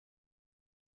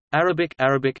Arabic,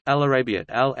 Al-Arabiat,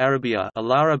 Al-Arabia,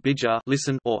 Alara Bija,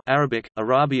 listen, or Arabic,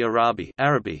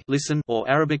 Arabi, listen, or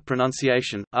Arabic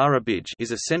pronunciation, Arabij,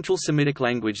 is a Central Semitic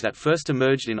language that first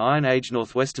emerged in Iron Age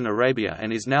northwestern Arabia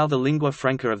and is now the lingua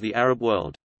franca of the Arab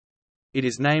world. It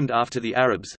is named after the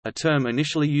Arabs, a term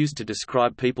initially used to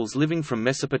describe peoples living from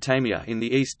Mesopotamia in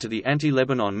the east to the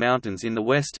anti-Lebanon mountains in the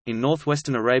west, in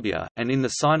northwestern Arabia, and in the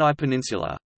Sinai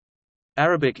Peninsula.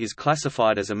 Arabic is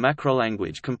classified as a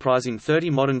macrolanguage comprising 30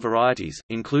 modern varieties,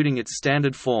 including its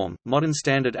standard form, Modern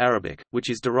Standard Arabic, which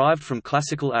is derived from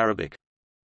Classical Arabic.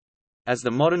 As the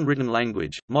modern written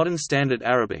language, Modern Standard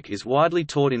Arabic is widely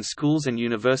taught in schools and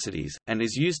universities, and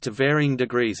is used to varying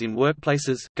degrees in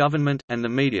workplaces, government, and the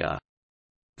media.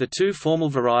 The two formal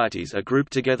varieties are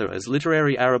grouped together as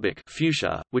Literary Arabic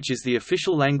Fuchsia, which is the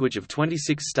official language of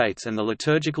 26 states and the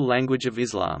liturgical language of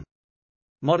Islam.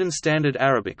 Modern Standard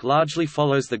Arabic largely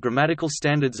follows the grammatical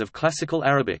standards of Classical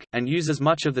Arabic, and uses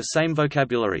much of the same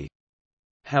vocabulary.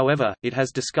 However, it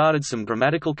has discarded some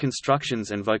grammatical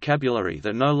constructions and vocabulary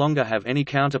that no longer have any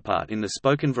counterpart in the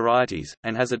spoken varieties,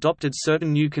 and has adopted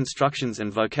certain new constructions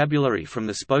and vocabulary from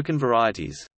the spoken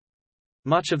varieties.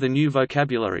 Much of the new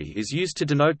vocabulary is used to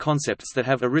denote concepts that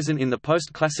have arisen in the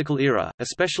post-classical era,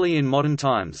 especially in modern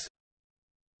times.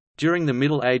 During the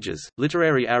Middle Ages,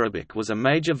 Literary Arabic was a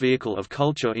major vehicle of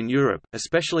culture in Europe,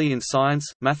 especially in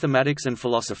science, mathematics and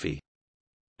philosophy.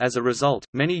 As a result,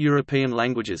 many European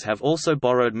languages have also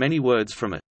borrowed many words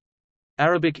from it.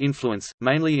 Arabic influence,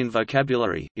 mainly in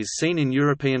vocabulary, is seen in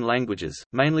European languages,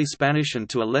 mainly Spanish and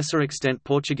to a lesser extent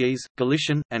Portuguese,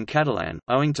 Galician, and Catalan,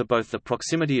 owing to both the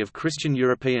proximity of Christian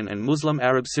European and Muslim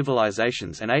Arab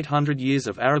civilizations and 800 years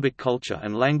of Arabic culture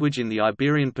and language in the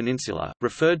Iberian Peninsula,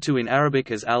 referred to in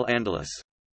Arabic as Al-Andalus.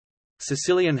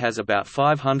 Sicilian has about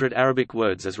 500 Arabic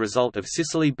words as result of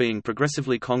Sicily being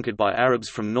progressively conquered by Arabs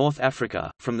from North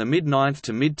Africa, from the mid-9th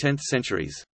to mid-10th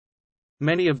centuries.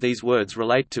 Many of these words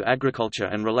relate to agriculture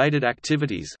and related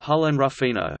activities. Hull and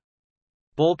Ruffino.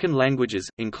 Balkan languages,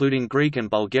 including Greek and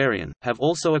Bulgarian, have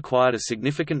also acquired a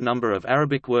significant number of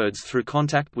Arabic words through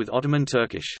contact with Ottoman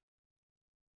Turkish.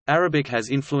 Arabic has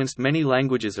influenced many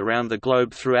languages around the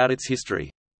globe throughout its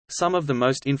history. Some of the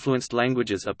most influenced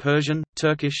languages are Persian,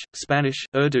 Turkish, Spanish,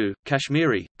 Urdu,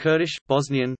 Kashmiri, Kurdish,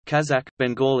 Bosnian, Kazakh,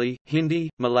 Bengali, Hindi,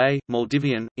 Malay,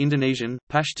 Maldivian, Indonesian,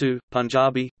 Pashto,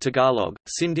 Punjabi, Tagalog,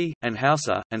 Sindhi, and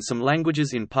Hausa, and some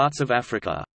languages in parts of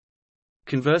Africa.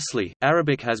 Conversely,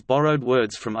 Arabic has borrowed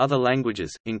words from other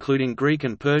languages, including Greek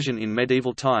and Persian in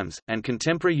medieval times, and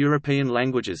contemporary European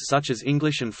languages such as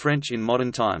English and French in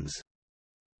modern times.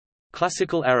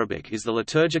 Classical Arabic is the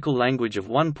liturgical language of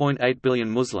 1.8 billion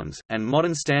Muslims, and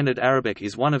Modern Standard Arabic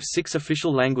is one of 6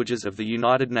 official languages of the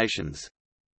United Nations.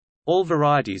 All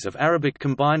varieties of Arabic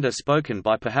combined are spoken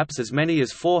by perhaps as many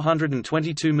as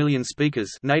 422 million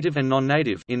speakers, native and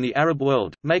non-native, in the Arab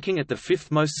world, making it the 5th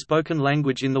most spoken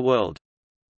language in the world.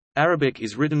 Arabic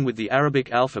is written with the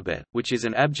Arabic alphabet, which is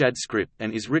an abjad script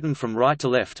and is written from right to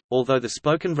left, although the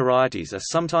spoken varieties are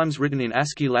sometimes written in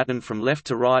ASCII Latin from left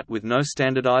to right with no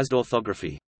standardized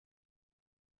orthography.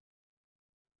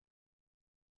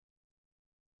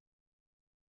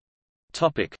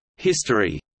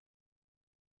 History.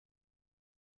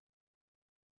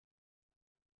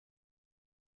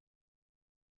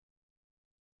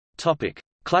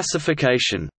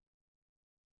 Classification.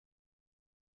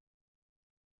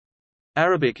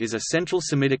 Arabic is a Central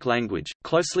Semitic language,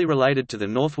 closely related to the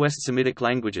Northwest Semitic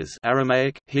languages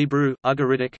Aramaic, Hebrew,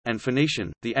 Ugaritic, and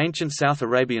Phoenician, the ancient South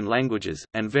Arabian languages,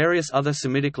 and various other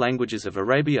Semitic languages of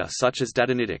Arabia such as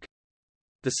Dadanitic.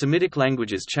 The Semitic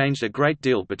languages changed a great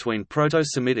deal between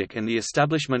Proto-Semitic and the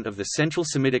establishment of the Central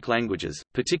Semitic languages,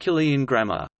 particularly in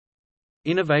grammar.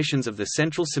 Innovations of the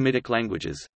Central Semitic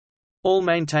languages—all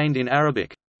maintained in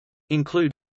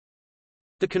Arabic—include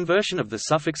the conversion of the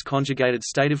suffix conjugated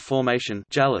stative formation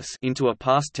into a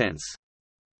past tense.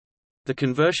 The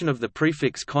conversion of the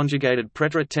prefix conjugated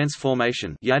preterite tense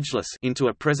formation into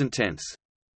a present tense.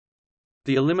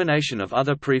 The elimination of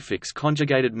other prefix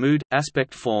conjugated mood,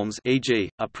 aspect forms, e.g.,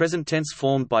 a present tense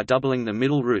formed by doubling the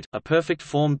middle root, a perfect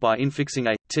formed by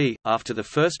infixing a t after the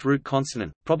first root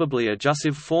consonant, probably a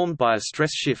jussive formed by a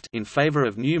stress shift in favor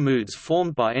of new moods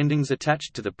formed by endings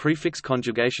attached to the prefix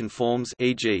conjugation forms,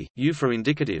 e.g., u for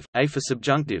indicative, a for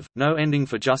subjunctive, no ending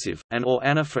for jussive, and or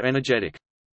ana for energetic.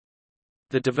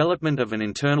 The development of an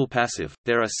internal passive.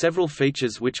 There are several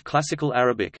features which Classical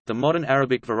Arabic, the modern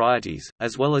Arabic varieties,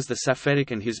 as well as the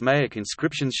Safavidic and Hismaic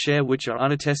inscriptions share which are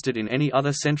unattested in any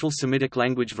other Central Semitic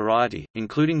language variety,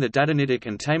 including the Dadanitic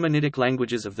and Taymanitic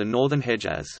languages of the northern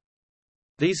Hejaz.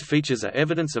 These features are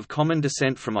evidence of common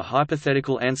descent from a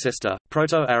hypothetical ancestor,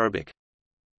 Proto-Arabic.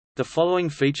 The following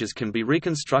features can be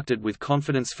reconstructed with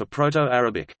confidence for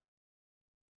Proto-Arabic.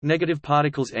 Negative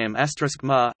particles m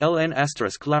 *ma, ln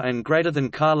 *la and greater than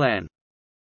ka lan.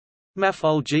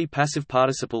 Maf'ul g passive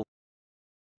participle.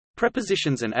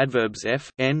 Prepositions and adverbs f,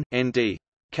 n, nd,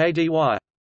 k, dy.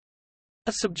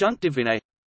 A subjunctive in a.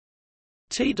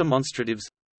 T demonstratives.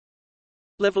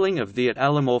 Leveling of the at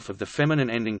allomorph of the feminine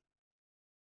ending.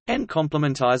 N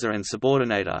complementizer and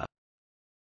subordinator.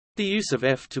 The use of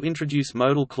f to introduce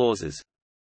modal clauses.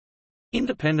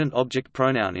 Independent object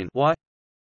pronoun in y.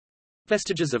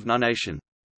 Vestiges of nunation.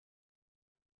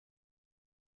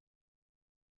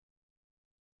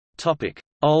 Topic: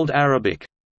 Old Arabic.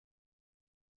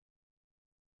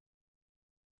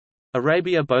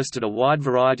 Arabia boasted a wide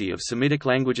variety of Semitic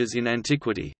languages in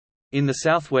antiquity. In the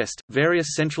southwest,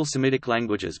 various Central Semitic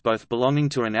languages both belonging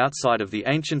to and outside of the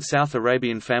ancient South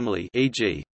Arabian family,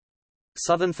 e.g.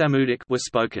 Southern Thamudic, were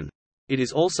spoken. It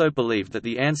is also believed that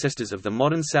the ancestors of the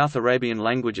modern South Arabian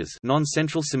languages,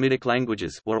 non-Central Semitic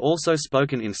languages, were also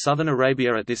spoken in southern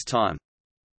Arabia at this time.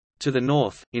 To the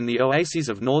north, in the oases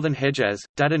of northern Hejaz,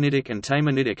 Dadanitic and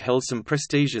Taymanitic held some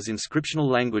prestige as inscriptional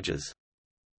languages.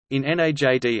 In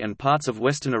Najd and parts of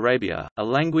western Arabia, a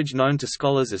language known to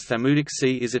scholars as Thamudic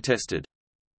C is attested.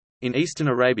 In eastern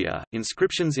Arabia,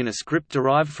 inscriptions in a script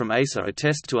derived from Asa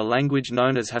attest to a language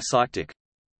known as Hasitic.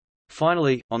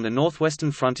 Finally, on the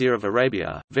northwestern frontier of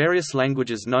Arabia, various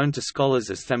languages known to scholars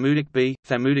as Thamudic B,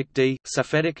 Thamudic D,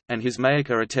 Safedic, and Hismaic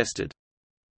are attested.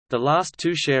 The last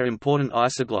two share important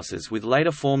isoglosses with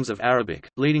later forms of Arabic,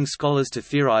 leading scholars to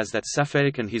theorize that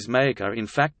Safedic and Hismaic are in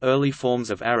fact early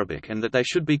forms of Arabic and that they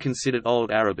should be considered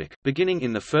Old Arabic. Beginning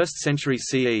in the 1st century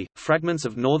CE, fragments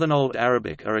of Northern Old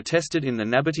Arabic are attested in the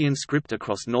Nabatean script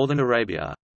across northern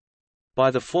Arabia. By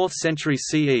the 4th century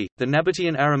CE, the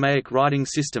Nabatean Aramaic writing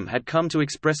system had come to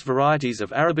express varieties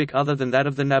of Arabic other than that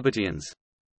of the Nabateans.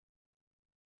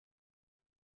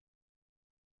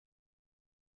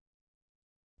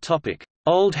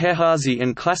 Old Hejazi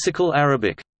and Classical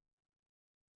Arabic.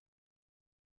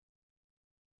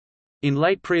 In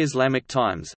late pre-Islamic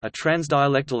times, a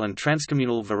transdialectal and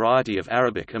transcommunal variety of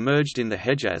Arabic emerged in the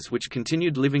Hejaz which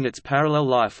continued living its parallel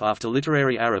life after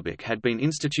literary Arabic had been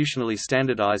institutionally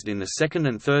standardized in the 2nd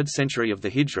and 3rd century of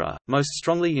the Hijra, most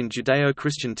strongly in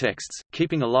Judeo-Christian texts,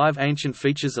 keeping alive ancient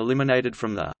features eliminated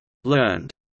from the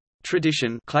learned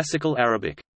tradition Classical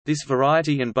Arabic. This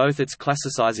variety and both its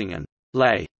classicizing and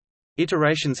lay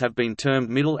iterations have been termed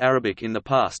Middle Arabic in the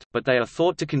past, but they are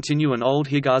thought to continue an Old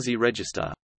Hejazi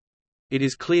register. It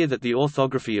is clear that the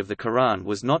orthography of the Quran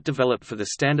was not developed for the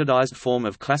standardized form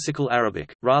of Classical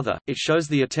Arabic, rather, it shows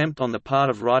the attempt on the part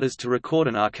of writers to record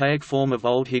an archaic form of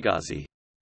Old Hejazi.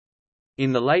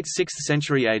 In the late 6th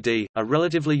century AD, a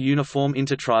relatively uniform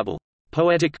intertribal,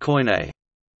 poetic Koiné,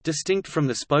 distinct from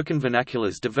the spoken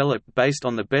vernaculars developed based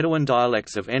on the Bedouin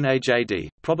dialects of Najd,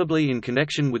 probably in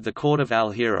connection with the court of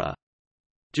al-Hira.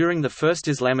 During the first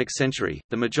Islamic century,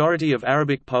 the majority of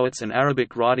Arabic poets and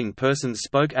Arabic writing persons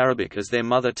spoke Arabic as their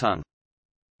mother tongue.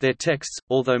 Their texts,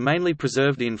 although mainly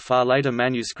preserved in far later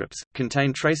manuscripts,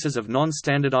 contain traces of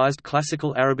non-standardized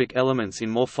Classical Arabic elements in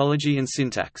morphology and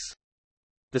syntax.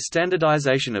 The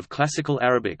standardization of Classical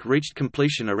Arabic reached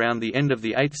completion around the end of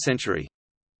the 8th century.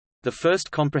 The first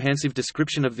comprehensive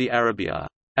description of the Arabia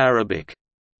Arabic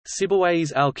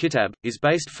Sibawayh's al-Kitab, is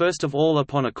based first of all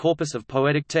upon a corpus of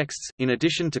poetic texts, in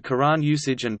addition to Quran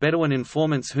usage and Bedouin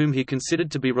informants whom he considered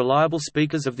to be reliable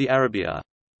speakers of the Arabia.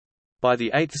 By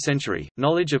the 8th century,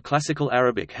 knowledge of Classical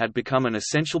Arabic had become an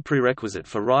essential prerequisite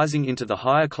for rising into the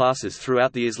higher classes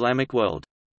throughout the Islamic world.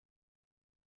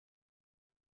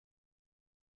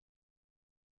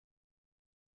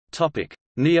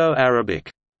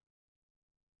 Neo-Arabic.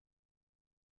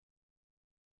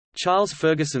 Charles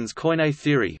Ferguson's Koiné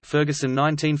theory Ferguson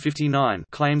 1959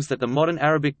 claims that the modern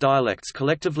Arabic dialects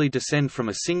collectively descend from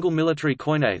a single military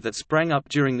Koiné that sprang up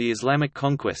during the Islamic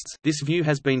conquests. This view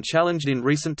has been challenged in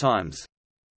recent times.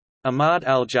 Ahmad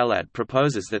al-Jalad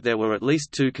proposes that there were at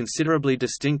least two considerably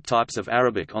distinct types of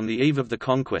Arabic on the eve of the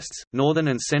conquests, Northern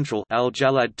and Central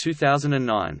al-Jalad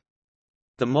 2009.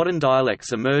 The modern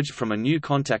dialects emerged from a new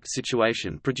contact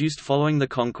situation produced following the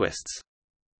conquests.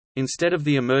 Instead of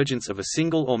the emergence of a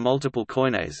single or multiple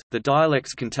Koinés, the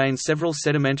dialects contain several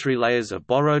sedimentary layers of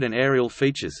borrowed and aerial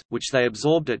features, which they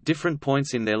absorbed at different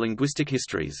points in their linguistic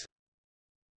histories.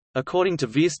 According to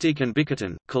Versteeg and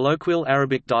Bickerton, colloquial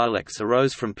Arabic dialects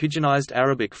arose from pidginized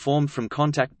Arabic formed from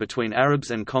contact between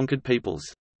Arabs and conquered peoples.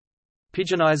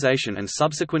 Pidginization and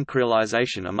subsequent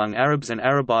creolization among Arabs and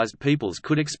Arabized peoples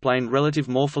could explain relative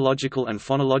morphological and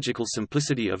phonological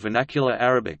simplicity of vernacular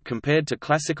Arabic compared to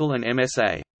Classical and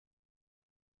MSA.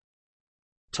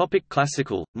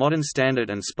 Classical, Modern Standard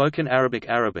and Spoken Arabic.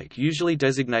 Arabic usually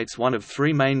designates one of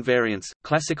three main variants: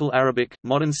 Classical Arabic,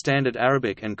 Modern Standard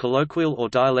Arabic and Colloquial or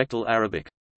Dialectal Arabic.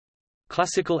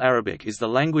 Classical Arabic is the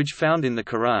language found in the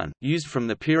Quran, used from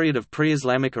the period of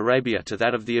pre-Islamic Arabia to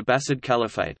that of the Abbasid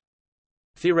Caliphate.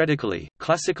 Theoretically,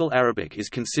 Classical Arabic is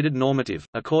considered normative,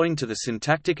 according to the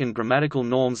syntactic and grammatical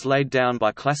norms laid down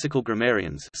by classical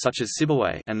grammarians such as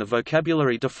Sibawayh and the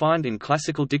vocabulary defined in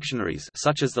classical dictionaries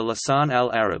such as the Lisan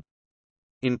al-Arab.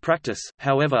 In practice,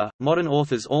 however, modern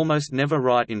authors almost never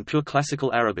write in pure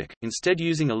Classical Arabic, instead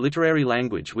using a literary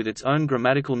language with its own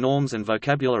grammatical norms and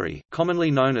vocabulary,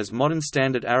 commonly known as Modern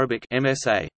Standard Arabic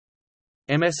 (MSA).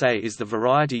 MSA is the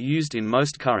variety used in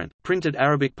most current, printed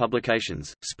Arabic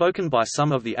publications, spoken by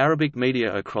some of the Arabic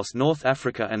media across North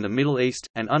Africa and the Middle East,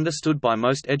 and understood by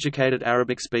most educated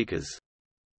Arabic speakers.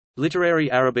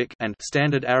 Literary Arabic and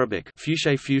Standard Arabic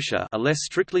fuchsia are less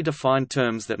strictly defined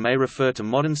terms that may refer to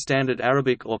Modern Standard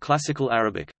Arabic or Classical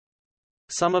Arabic.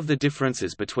 Some of the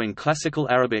differences between Classical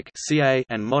Arabic (CA)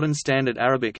 and Modern Standard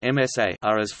Arabic (MSA)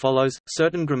 are as follows: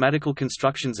 certain grammatical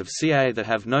constructions of CA that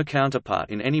have no counterpart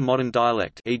in any modern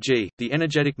dialect, e.g., the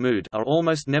energetic mood, are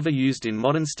almost never used in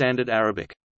Modern Standard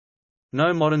Arabic.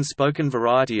 No modern spoken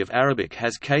variety of Arabic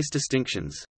has case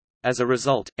distinctions. As a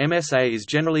result, MSA is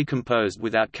generally composed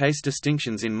without case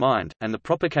distinctions in mind, and the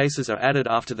proper cases are added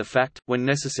after the fact, when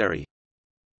necessary.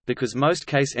 Because most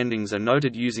case endings are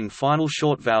noted using final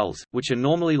short vowels, which are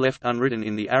normally left unwritten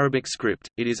in the Arabic script,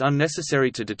 it is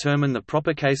unnecessary to determine the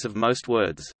proper case of most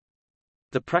words.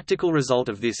 The practical result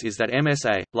of this is that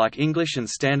MSA, like English and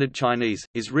Standard Chinese,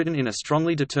 is written in a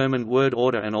strongly determined word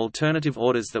order, and alternative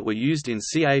orders that were used in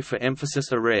CA for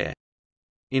emphasis are rare.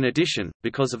 In addition,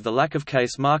 because of the lack of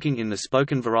case marking in the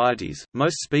spoken varieties,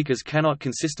 most speakers cannot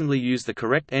consistently use the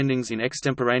correct endings in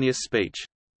extemporaneous speech.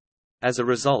 As a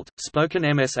result, spoken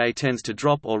MSA tends to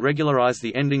drop or regularize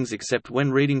the endings except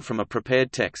when reading from a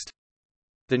prepared text.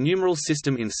 The numeral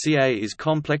system in CA is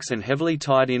complex and heavily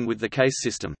tied in with the case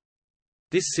system.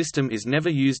 This system is never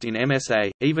used in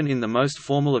MSA, even in the most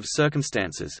formal of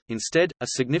circumstances. Instead, a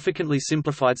significantly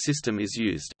simplified system is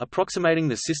used, approximating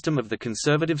the system of the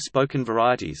conservative spoken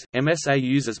varieties. MSA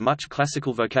uses much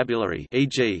classical vocabulary,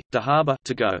 e.g., dahaba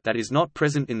to go, that is not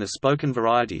present in the spoken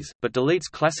varieties, but deletes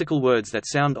classical words that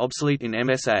sound obsolete in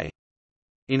MSA.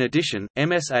 In addition,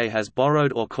 MSA has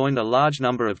borrowed or coined a large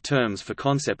number of terms for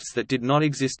concepts that did not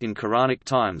exist in Quranic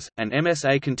times, and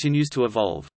MSA continues to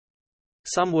evolve.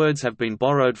 Some words have been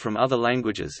borrowed from other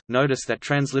languages. Notice that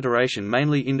transliteration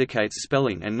mainly indicates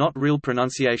spelling and not real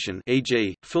pronunciation,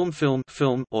 e.g.,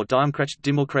 film or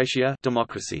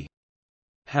democracy.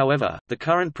 However, the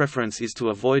current preference is to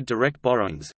avoid direct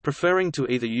borrowings, preferring to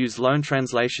either use loan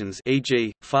translations,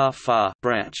 e.g., far,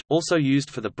 branch, also used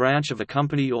for the branch of a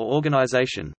company or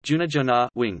organization. Juna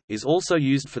wing is also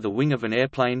used for the wing of an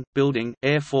airplane, building,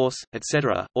 air force,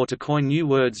 etc., or to coin new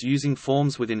words using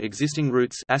forms within existing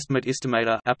roots.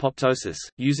 Estimator apoptosis,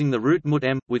 using the root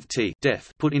mut-m with t death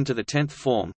put into the 10th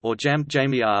form, or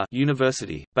jamia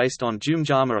university, based on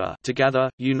jumjamara to gather,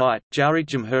 unite, jawrik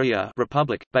jamhuriya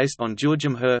republic, based on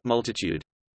jurjamhur multitude.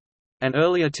 An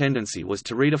earlier tendency was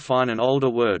to redefine an older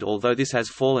word, although this has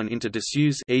fallen into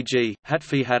disuse, e.g.,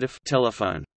 hatfi hatif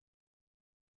telephone.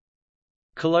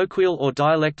 Colloquial or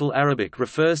dialectal Arabic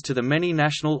refers to the many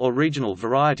national or regional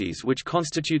varieties which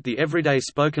constitute the everyday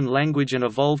spoken language and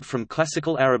evolved from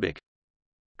Classical Arabic.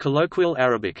 Colloquial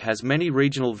Arabic has many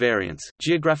regional variants.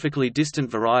 Geographically distant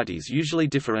varieties usually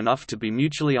differ enough to be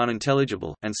mutually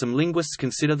unintelligible, and some linguists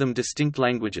consider them distinct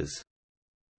languages.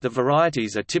 The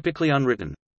varieties are typically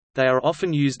unwritten. They are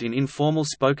often used in informal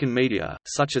spoken media,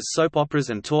 such as soap operas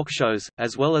and talk shows,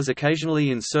 as well as occasionally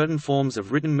in certain forms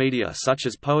of written media such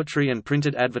as poetry and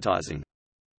printed advertising.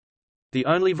 The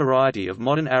only variety of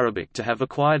modern Arabic to have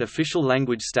acquired official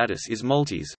language status is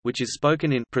Maltese, which is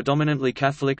spoken in predominantly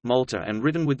Catholic Malta and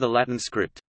written with the Latin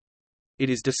script. It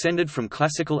is descended from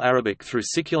Classical Arabic through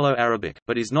Siculo-Arabic,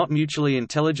 but is not mutually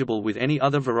intelligible with any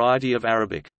other variety of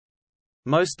Arabic.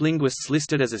 Most linguists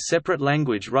list it as a separate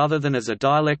language rather than as a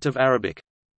dialect of Arabic.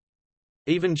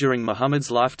 Even during Muhammad's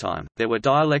lifetime, there were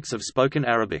dialects of spoken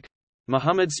Arabic.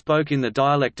 Muhammad spoke in the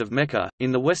dialect of Mecca,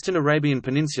 in the western Arabian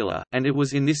Peninsula, and it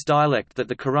was in this dialect that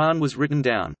the Quran was written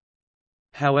down.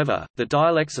 However, the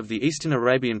dialects of the eastern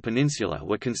Arabian Peninsula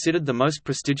were considered the most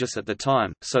prestigious at the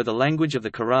time, so the language of the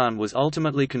Quran was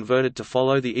ultimately converted to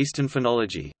follow the Eastern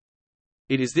phonology.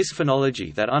 It is this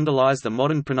phonology that underlies the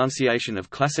modern pronunciation of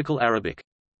Classical Arabic.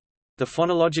 The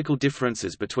phonological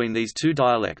differences between these two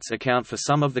dialects account for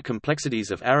some of the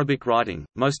complexities of Arabic writing,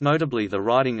 most notably the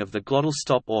writing of the glottal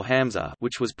stop or hamza,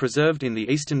 which was preserved in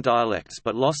the Eastern dialects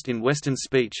but lost in Western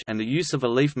speech, and the use of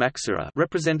alif maksura,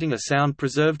 representing a sound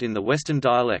preserved in the Western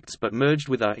dialects but merged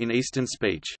with a in Eastern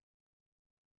speech.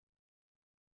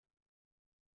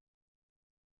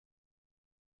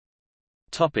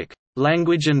 Topic: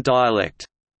 Language and dialect.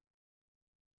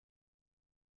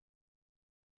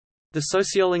 The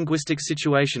sociolinguistic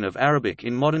situation of Arabic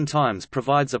in modern times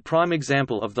provides a prime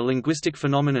example of the linguistic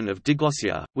phenomenon of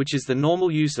diglossia, which is the normal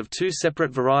use of two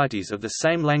separate varieties of the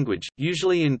same language,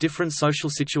 usually in different social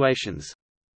situations.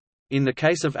 In the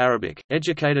case of Arabic,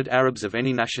 educated Arabs of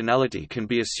any nationality can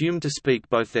be assumed to speak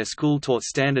both their school-taught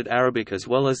standard Arabic as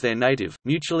well as their native,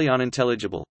 mutually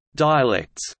unintelligible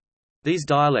dialects. These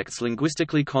dialects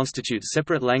linguistically constitute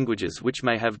separate languages which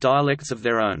may have dialects of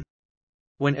their own.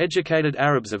 When educated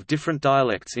Arabs of different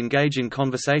dialects engage in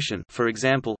conversation, for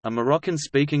example, a Moroccan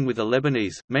speaking with a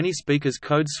Lebanese, many speakers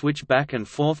code switch back and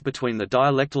forth between the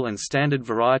dialectal and standard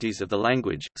varieties of the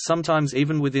language, sometimes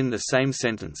even within the same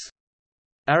sentence.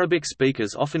 Arabic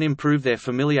speakers often improve their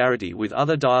familiarity with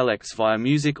other dialects via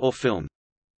music or film.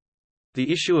 The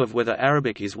issue of whether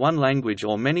Arabic is one language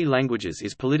or many languages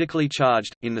is politically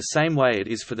charged, in the same way it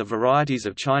is for the varieties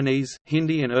of Chinese,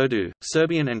 Hindi and Urdu,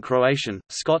 Serbian and Croatian,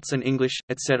 Scots and English,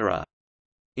 etc.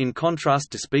 In contrast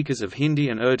to speakers of Hindi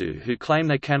and Urdu who claim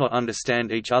they cannot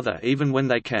understand each other even when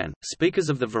they can, speakers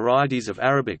of the varieties of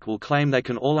Arabic will claim they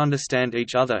can all understand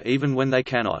each other even when they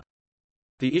cannot.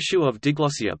 The issue of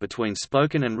diglossia between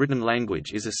spoken and written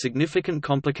language is a significant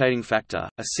complicating factor.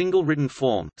 A single written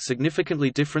form, significantly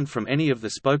different from any of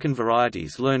the spoken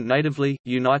varieties learned natively,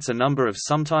 unites a number of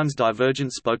sometimes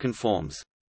divergent spoken forms.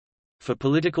 For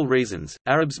political reasons,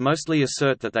 Arabs mostly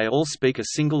assert that they all speak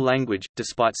a single language,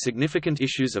 despite significant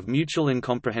issues of mutual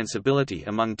incomprehensibility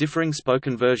among differing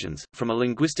spoken versions. From a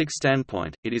linguistic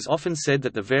standpoint, it is often said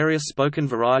that the various spoken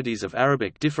varieties of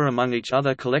Arabic differ among each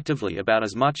other collectively about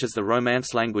as much as the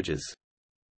Romance languages.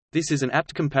 This is an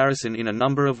apt comparison in a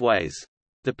number of ways.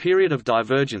 The period of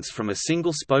divergence from a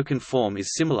single spoken form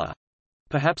is similar.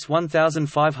 Perhaps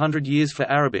 1,500 years for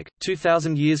Arabic,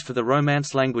 2,000 years for the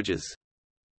Romance languages.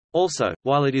 Also,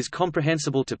 while it is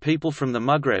comprehensible to people from the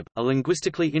Maghreb, a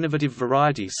linguistically innovative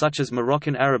variety such as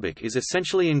Moroccan Arabic is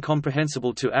essentially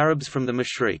incomprehensible to Arabs from the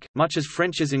Mashriq, much as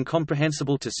French is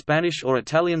incomprehensible to Spanish or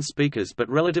Italian speakers but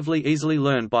relatively easily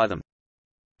learned by them.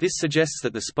 This suggests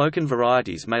that the spoken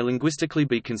varieties may linguistically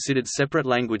be considered separate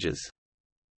languages.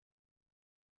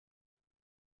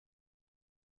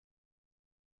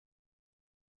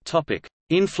 Topic: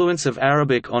 Influence of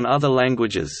Arabic on other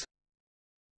languages.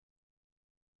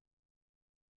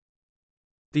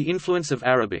 The influence of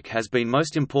Arabic has been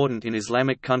most important in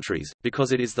Islamic countries,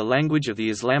 because it is the language of the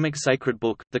Islamic sacred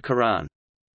book, the Quran.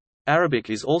 Arabic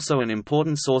is also an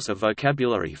important source of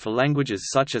vocabulary for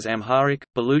languages such as Amharic,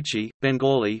 Baluchi,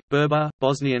 Bengali, Berber,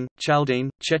 Bosnian,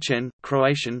 Chaldean, Chechen,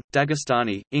 Croatian,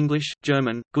 Dagestani, English,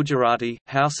 German, Gujarati,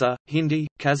 Hausa, Hindi,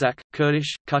 Kazakh,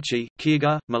 Kurdish, Kutchi,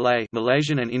 Kyrgyz, Malay,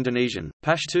 Malaysian and Indonesian,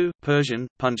 Pashto, Persian,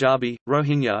 Punjabi,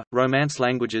 Rohingya, Romance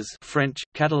languages French,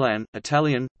 Catalan,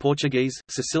 Italian, Portuguese,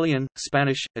 Sicilian,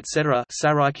 Spanish, etc.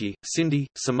 Saraiki, Sindhi,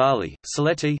 Somali,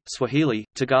 Sylheti, Swahili,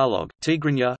 Tagalog,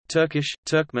 Tigrinya, Turkish,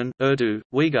 Turkmen, Urdu,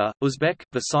 Uyghur, Uzbek,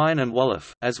 Visayan and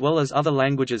Wolof, as well as other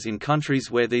languages in countries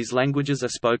where these languages are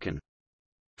spoken.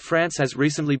 France has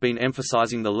recently been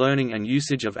emphasizing the learning and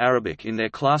usage of Arabic in their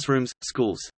classrooms,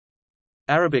 schools.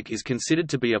 Arabic is considered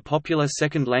to be a popular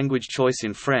second language choice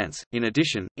in France. In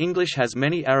addition, English has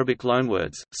many Arabic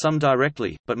loanwords, some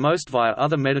directly, but most via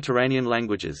other Mediterranean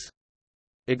languages.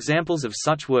 Examples of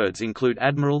such words include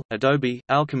admiral, adobe,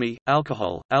 alchemy,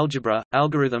 alcohol, algebra,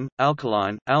 algorithm,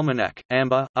 alkaline, almanac,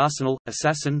 amber, arsenal,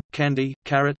 assassin, candy,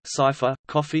 carrot, cipher,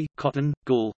 coffee, cotton,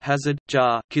 ghoul, hazard,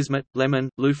 jar, kismet, lemon,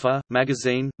 loofah,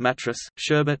 magazine, mattress,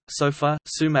 sherbet, sofa,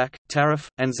 sumac, tariff,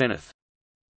 and zenith.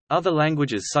 Other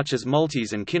languages such as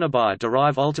Maltese and Kinabalu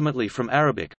derive ultimately from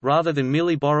Arabic, rather than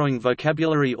merely borrowing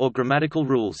vocabulary or grammatical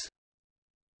rules.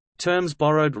 Terms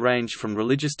borrowed range from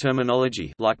religious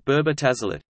terminology like Berber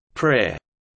tazalat, prayer,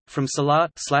 from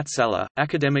salat, slat salah,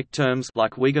 academic terms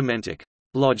like Uyghur mentik,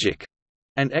 logic,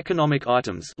 and economic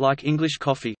items like English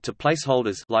coffee to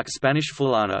placeholders like Spanish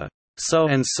fulano, so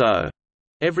and so.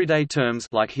 Everyday terms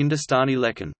like Hindustani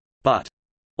lekan, but,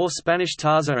 or Spanish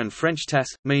taza and French tas,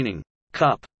 meaning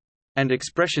cup, and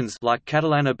expressions like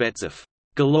Catalana betzef,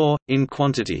 galore, in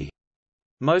quantity.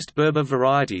 Most Berber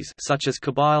varieties such as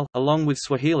Kabyle, along with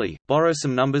Swahili, borrow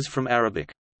some numbers from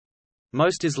Arabic.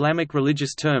 Most Islamic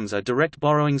religious terms are direct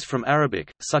borrowings from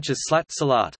Arabic, such as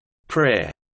salat, prayer,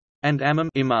 and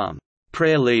imam,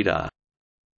 prayer leader.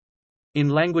 In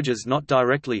languages not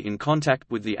directly in contact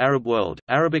with the Arab world,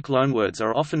 Arabic loanwords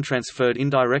are often transferred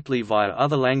indirectly via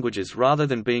other languages rather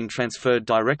than being transferred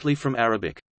directly from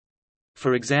Arabic.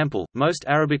 For example, most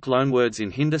Arabic loanwords in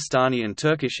Hindustani and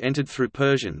Turkish entered through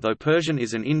Persian, though Persian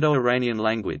is an Indo-Iranian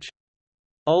language.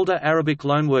 Older Arabic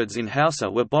loanwords in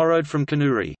Hausa were borrowed from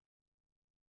Kanuri.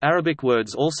 Arabic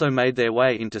words also made their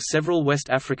way into several West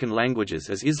African languages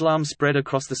as Islam spread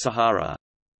across the Sahara.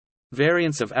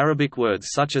 Variants of Arabic words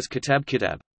such as kitab,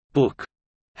 book,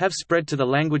 have spread to the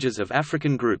languages of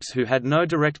African groups who had no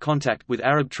direct contact with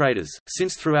Arab traders,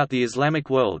 since throughout the Islamic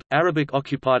world, Arabic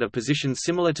occupied a position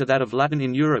similar to that of Latin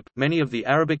in Europe. Many of the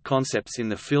Arabic concepts in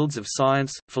the fields of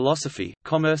science, philosophy,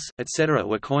 commerce, etc.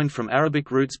 were coined from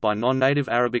Arabic roots by non-native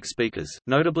Arabic speakers,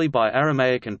 notably by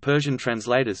Aramaic and Persian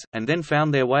translators, and then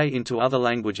found their way into other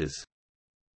languages.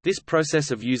 This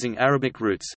process of using Arabic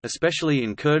roots, especially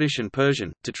in Kurdish and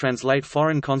Persian, to translate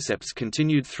foreign concepts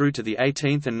continued through to the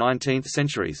 18th and 19th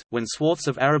centuries, when swaths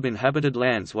of Arab-inhabited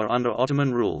lands were under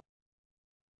Ottoman rule.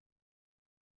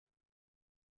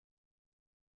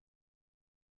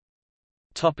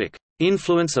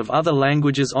 Influence of other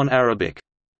languages on Arabic.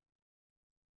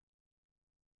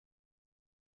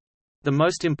 The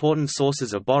most important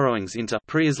sources of borrowings into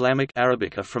pre-Islamic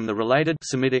Arabic are from the related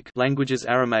Semitic languages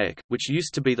Aramaic, which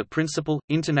used to be the principal,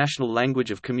 international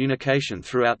language of communication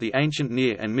throughout the ancient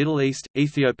Near and Middle East,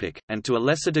 Ethiopic, and to a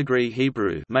lesser degree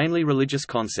Hebrew, mainly religious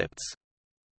concepts.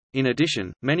 In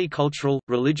addition, many cultural,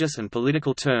 religious and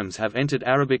political terms have entered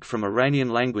Arabic from Iranian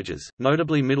languages,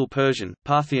 notably Middle Persian,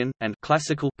 Parthian, and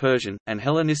Classical Persian, and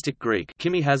Hellenistic Greek.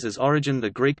 Kimi has as origin the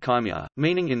Greek chimia,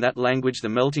 meaning in that language the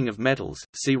melting of metals.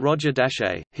 See Roger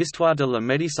Daché, Histoire de la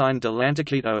médecine de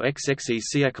l'Antiquité au XXe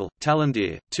siècle,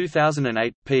 Talandier,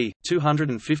 2008, p.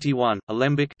 251,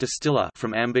 Alembic distiller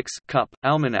from Ambix, cup,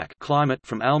 Almanac climate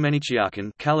from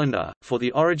Almaniciacan calendar. For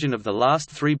the origin of the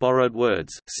last three borrowed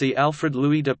words, see Alfred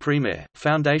Louis de Primaire,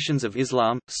 Foundations of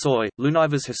Islam, Soy,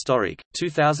 L'Univers historique,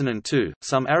 2002.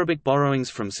 Some Arabic borrowings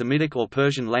from Semitic or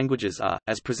Persian languages are,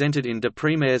 as presented in de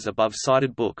Primaire's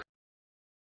above-cited book.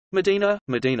 Medina,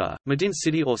 Medina, Medin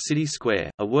city or city square,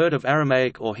 a word of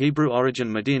Aramaic or Hebrew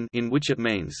origin Medin, in which it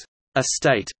means a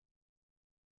state.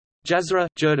 Jazra,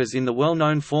 Jerdas in the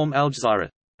well-known form Al-Jazirat,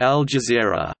 Al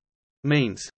Jazeera,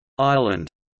 means island,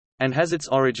 and has its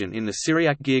origin in the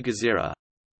Syriac Gir Gezira.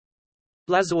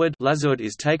 Lazurd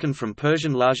is taken from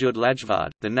Persian Lajurd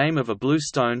Lajvad, the name of a blue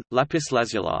stone, lapis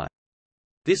lazuli.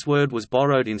 This word was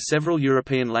borrowed in several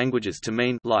European languages to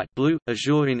mean light blue,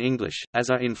 azure in English, as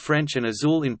are in French and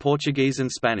azul in Portuguese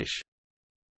and Spanish.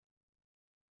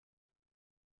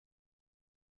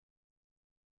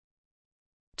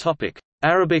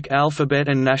 Arabic alphabet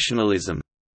and nationalism.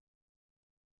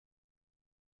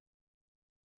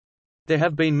 There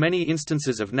have been many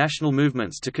instances of national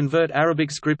movements to convert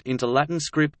Arabic script into Latin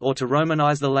script or to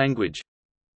Romanize the language.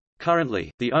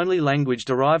 Currently, the only language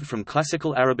derived from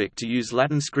Classical Arabic to use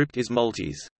Latin script is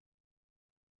Maltese.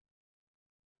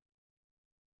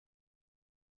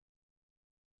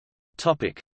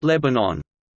 Lebanon.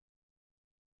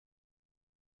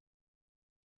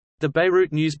 The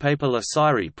Beirut newspaper La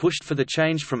Syrie pushed for the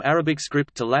change from Arabic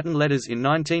script to Latin letters in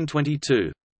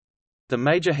 1922. The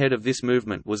major head of this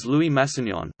movement was Louis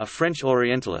Massignon, a French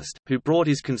Orientalist, who brought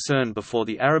his concern before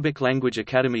the Arabic Language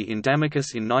Academy in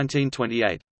Damascus in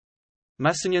 1928.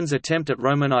 Massignon's attempt at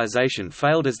Romanization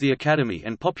failed as the Academy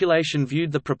and population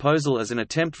viewed the proposal as an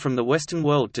attempt from the Western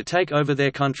world to take over their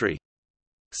country.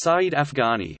 Saeed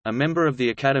Afghani, a member of the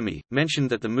Academy, mentioned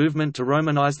that the movement to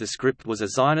Romanize the script was a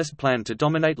Zionist plan to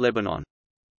dominate Lebanon.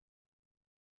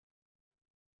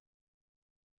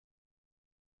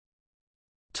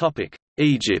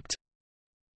 Egypt.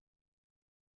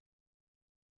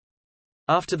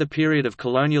 After the period of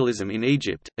colonialism in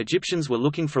Egypt, Egyptians were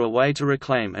looking for a way to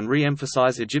reclaim and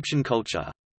re-emphasize Egyptian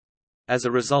culture. As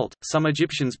a result, some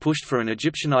Egyptians pushed for an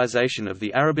Egyptianization of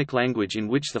the Arabic language in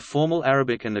which the formal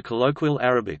Arabic and the colloquial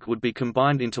Arabic would be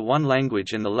combined into one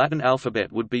language and the Latin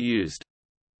alphabet would be used.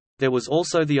 There was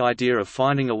also the idea of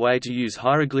finding a way to use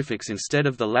hieroglyphics instead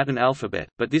of the Latin alphabet,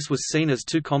 but this was seen as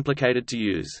too complicated to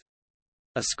use.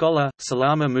 A scholar,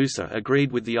 Salama Musa,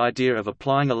 agreed with the idea of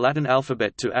applying a Latin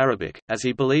alphabet to Arabic, as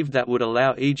he believed that would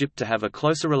allow Egypt to have a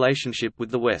closer relationship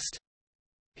with the West.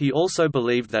 He also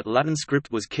believed that Latin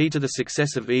script was key to the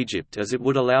success of Egypt as it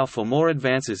would allow for more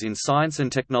advances in science and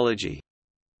technology.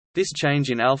 This change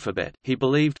in alphabet, he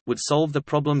believed, would solve the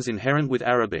problems inherent with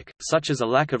Arabic, such as a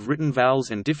lack of written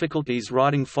vowels and difficulties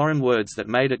writing foreign words that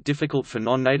made it difficult for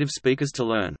non-native speakers to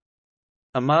learn.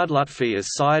 Ahmad Lutfi as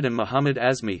Syed and Muhammad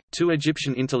Azmi, two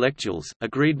Egyptian intellectuals,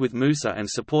 agreed with Musa and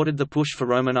supported the push for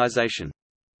Romanization.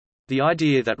 The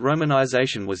idea that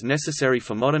Romanization was necessary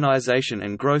for modernization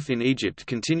and growth in Egypt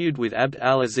continued with Abd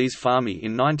al-Aziz Fahmy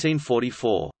in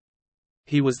 1944.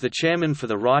 He was the chairman for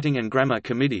the Writing and Grammar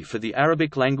Committee for the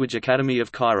Arabic Language Academy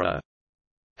of Cairo.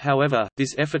 However,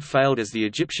 this effort failed as the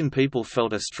Egyptian people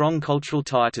felt a strong cultural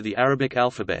tie to the Arabic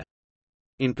alphabet.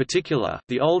 In particular,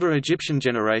 the older Egyptian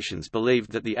generations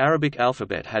believed that the Arabic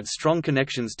alphabet had strong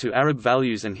connections to Arab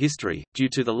values and history, due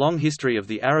to the long history of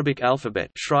the Arabic alphabet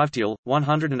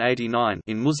 189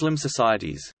 in Muslim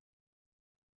societies.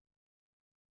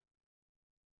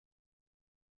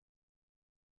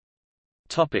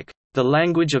 The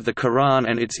language of the Quran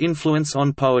and its influence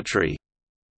on poetry.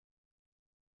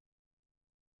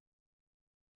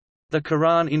 The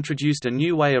Quran introduced a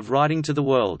new way of writing to the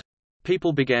world.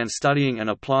 People began studying and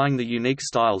applying the unique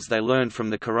styles they learned from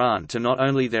the Quran to not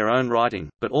only their own writing,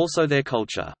 but also their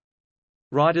culture.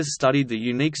 Writers studied the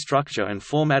unique structure and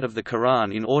format of the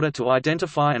Quran in order to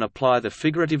identify and apply the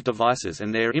figurative devices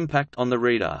and their impact on the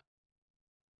reader.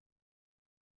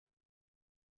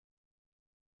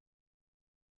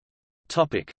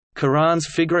 Quran's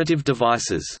figurative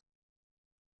devices.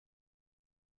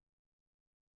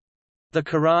 The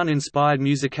Quran inspired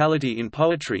musicality in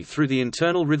poetry through the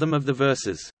internal rhythm of the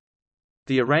verses.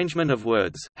 The arrangement of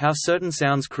words, how certain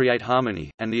sounds create harmony,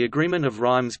 and the agreement of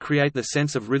rhymes create the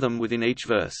sense of rhythm within each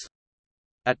verse.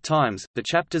 At times, the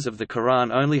chapters of the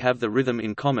Quran only have the rhythm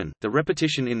in common. The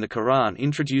repetition in the Quran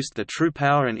introduced the true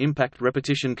power and impact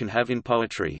repetition can have in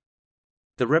poetry.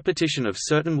 The repetition of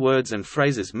certain words and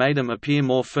phrases made them appear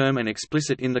more firm and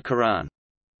explicit in the Quran.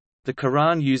 The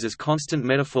Quran uses constant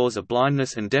metaphors of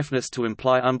blindness and deafness to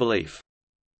imply unbelief.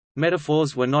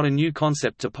 Metaphors were not a new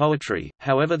concept to poetry,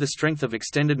 however the strength of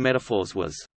extended metaphors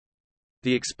was.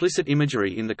 The explicit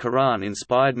imagery in the Quran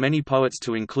inspired many poets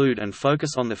to include and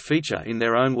focus on the feature in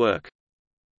their own work.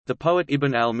 The poet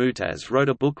Ibn al-Mutaz wrote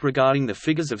a book regarding the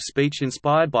figures of speech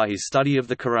inspired by his study of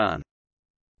the Quran.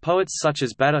 Poets such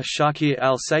as Badr Shakir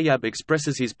al-Sayyab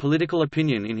expresses his political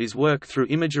opinion in his work through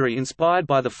imagery inspired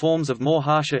by the forms of more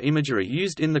harsher imagery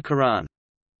used in the Quran.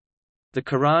 The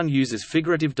Quran uses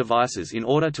figurative devices in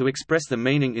order to express the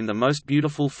meaning in the most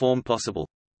beautiful form possible.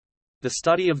 The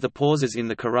study of the pauses in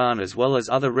the Quran as well as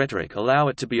other rhetoric allow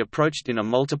it to be approached in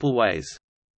multiple ways.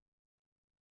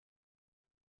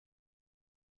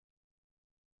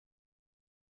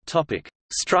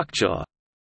 Structure.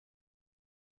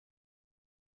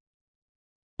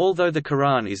 Although the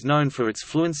Quran is known for its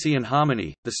fluency and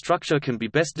harmony, the structure can be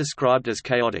best described as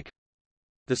chaotic.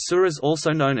 The surahs,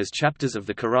 also known as chapters of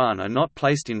the Quran, are not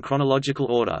placed in chronological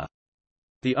order.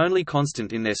 The only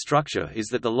constant in their structure is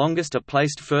that the longest are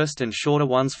placed first and shorter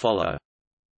ones follow.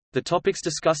 The topics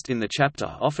discussed in the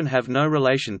chapter often have no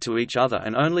relation to each other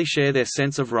and only share their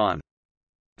sense of rhyme.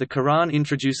 The Quran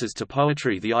introduces to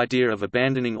poetry the idea of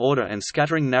abandoning order and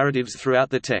scattering narratives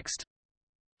throughout the text.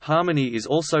 Harmony is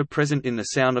also present in the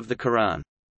sound of the Quran.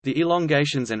 The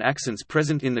elongations and accents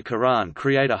present in the Quran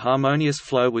create a harmonious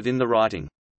flow within the writing.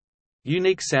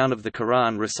 Unique sound of the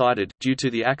Quran recited, due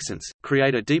to the accents,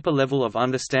 create a deeper level of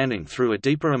understanding through a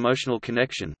deeper emotional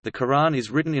connection. The Quran is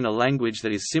written in a language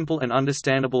that is simple and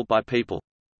understandable by people.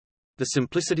 The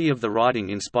simplicity of the writing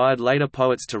inspired later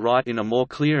poets to write in a more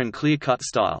clear and clear-cut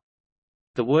style.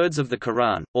 The words of the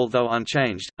Quran, although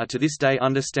unchanged, are to this day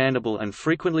understandable and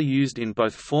frequently used in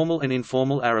both formal and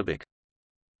informal Arabic.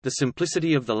 The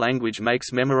simplicity of the language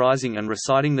makes memorizing and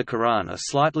reciting the Quran a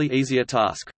slightly easier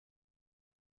task.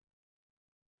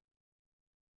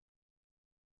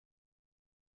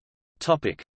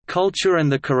 Culture and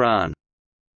the Quran.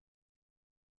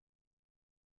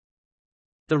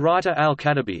 The writer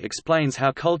al-Kadabi explains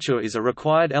how culture is a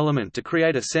required element to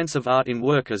create a sense of art in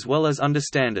work as well as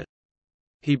understand it.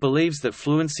 He believes that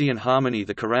fluency and harmony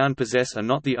the Quran possess are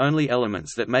not the only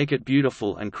elements that make it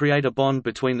beautiful and create a bond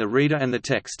between the reader and the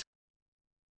text.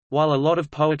 While a lot of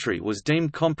poetry was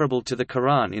deemed comparable to the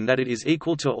Quran in that it is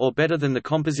equal to or better than the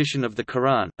composition of the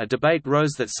Quran, a debate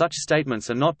rose that such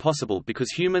statements are not possible because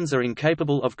humans are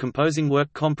incapable of composing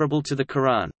work comparable to the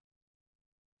Quran.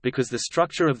 Because the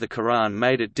structure of the Quran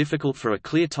made it difficult for a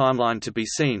clear timeline to be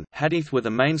seen, hadith were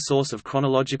the main source of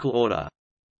chronological order.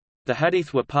 The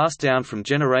hadith were passed down from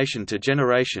generation to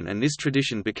generation, and this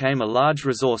tradition became a large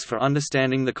resource for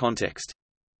understanding the context.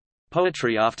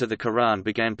 Poetry after the Quran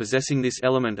began possessing this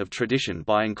element of tradition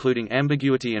by including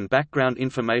ambiguity and background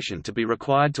information to be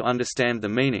required to understand the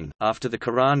meaning. After the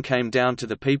Quran came down to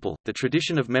the people, the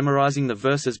tradition of memorizing the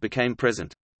verses became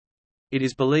present. It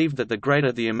is believed that the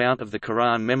greater the amount of the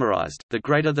Quran memorized, the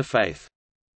greater the faith.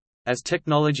 As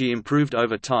technology improved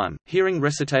over time, hearing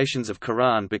recitations of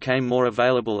Quran became more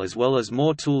available as well as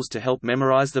more tools to help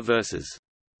memorize the verses.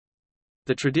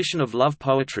 The tradition of love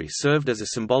poetry served as a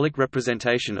symbolic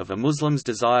representation of a Muslim's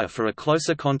desire for a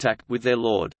closer contact with their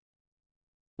Lord.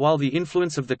 While the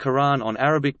influence of the Quran on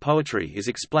Arabic poetry is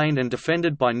explained and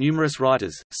defended by numerous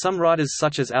writers, some writers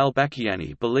such as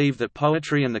al-Baqillani believe that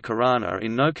poetry and the Quran are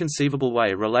in no conceivable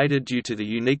way related due to the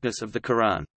uniqueness of the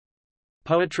Quran.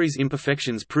 Poetry's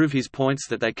imperfections prove his points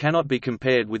that they cannot be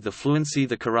compared with the fluency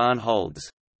the Quran holds.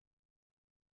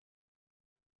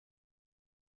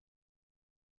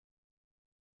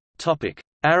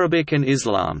 Arabic and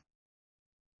Islam.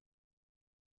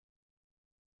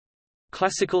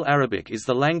 Classical Arabic is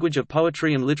the language of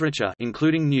poetry and literature,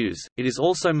 including news. It is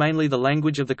also mainly the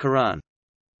language of the Quran.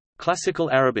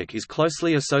 Classical Arabic is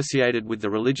closely associated with the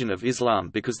religion of Islam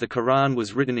because the Quran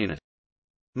was written in it.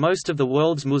 Most of the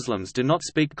world's Muslims do not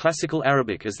speak Classical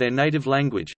Arabic as their native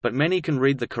language, but many can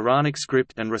read the Quranic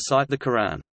script and recite the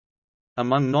Quran.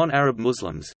 Among non-Arab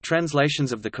Muslims,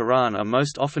 translations of the Quran are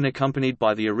most often accompanied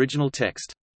by the original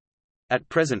text. At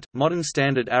present, Modern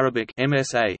Standard Arabic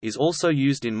 (MSA) is also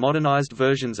used in modernized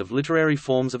versions of literary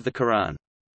forms of the Quran.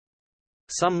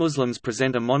 Some Muslims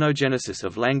present a monogenesis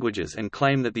of languages and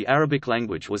claim that the Arabic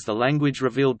language was the language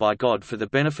revealed by God for the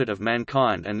benefit of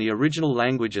mankind and the original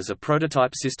language as a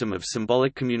prototype system of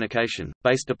symbolic communication,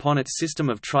 based upon its system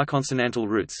of triconsonantal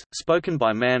roots, spoken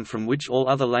by man from which all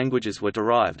other languages were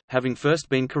derived, having first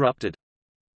been corrupted.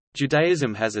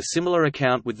 Judaism has a similar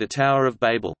account with the Tower of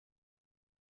Babel.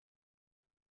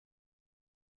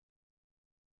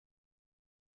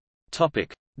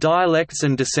 Dialects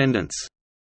and descendants.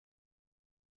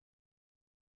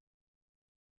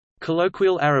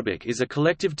 Colloquial Arabic is a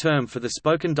collective term for the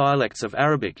spoken dialects of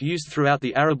Arabic used throughout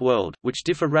the Arab world, which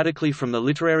differ radically from the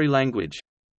literary language.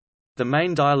 The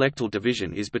main dialectal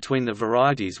division is between the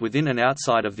varieties within and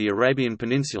outside of the Arabian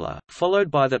Peninsula,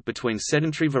 followed by that between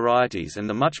sedentary varieties and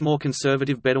the much more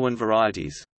conservative Bedouin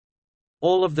varieties.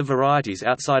 All of the varieties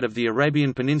outside of the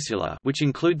Arabian Peninsula, which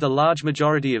include the large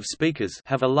majority of speakers,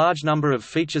 have a large number of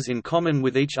features in common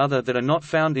with each other that are not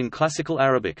found in Classical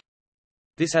Arabic.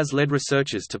 This has led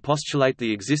researchers to postulate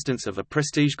the existence of a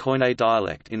prestige Koiné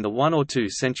dialect in the 1 or 2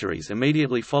 centuries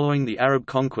immediately following the Arab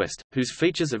conquest, whose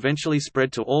features eventually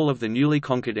spread to all of the newly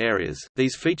conquered areas.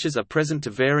 These features are present to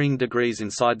varying degrees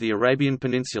inside the Arabian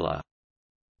Peninsula.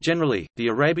 Generally, the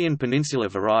Arabian Peninsula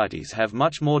varieties have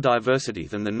much more diversity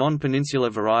than the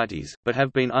non-peninsular varieties, but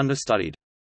have been understudied.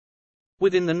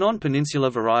 Within the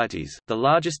non-peninsular varieties, the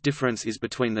largest difference is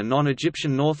between the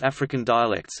non-Egyptian North African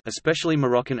dialects, especially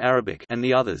Moroccan Arabic, and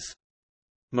the others.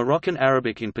 Moroccan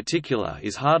Arabic in particular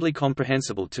is hardly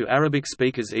comprehensible to Arabic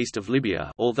speakers east of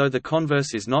Libya, although the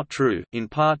converse is not true, in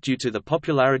part due to the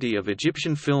popularity of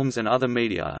Egyptian films and other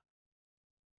media.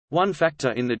 One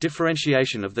factor in the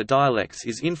differentiation of the dialects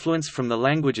is influence from the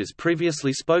languages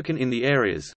previously spoken in the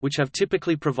areas, which have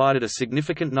typically provided a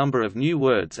significant number of new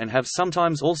words and have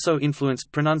sometimes also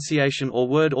influenced pronunciation or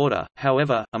word order.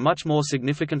 However, a much more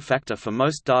significant factor for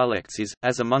most dialects is,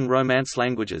 as among Romance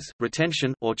languages,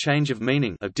 retention, or change of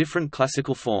meaning of different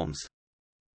classical forms.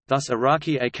 Thus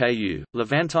Iraqi aku,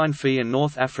 Levantine fi and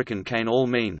North African kain all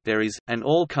mean there is, and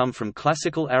all come from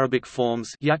Classical Arabic forms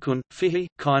yakun, fihi,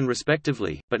 kain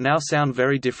respectively, but now sound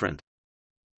very different.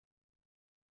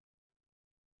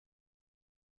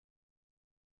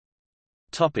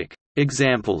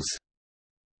 Examples.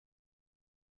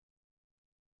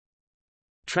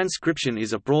 Transcription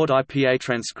is a broad IPA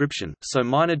transcription, so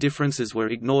minor differences were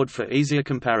ignored for easier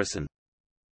comparison.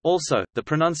 Also, the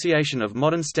pronunciation of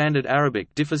Modern Standard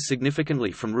Arabic differs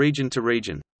significantly from region to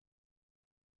region.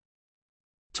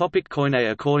 Koiné.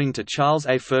 According to Charles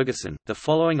A. Ferguson, the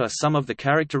following are some of the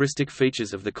characteristic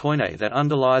features of the Koiné that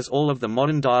underlies all of the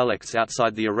modern dialects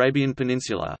outside the Arabian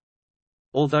Peninsula.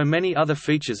 Although many other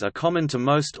features are common to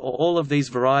most or all of these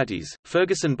varieties,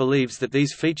 Ferguson believes that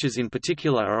these features in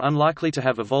particular are unlikely to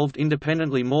have evolved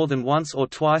independently more than once or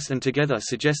twice and together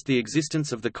suggest the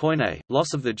existence of the Koiné,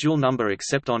 loss of the dual number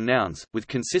except on nouns, with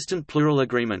consistent plural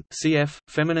agreement cf.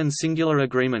 Feminine singular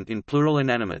agreement in plural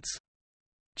inanimates.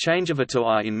 Change of a to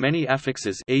I in many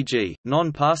affixes e.g.,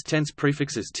 non-past tense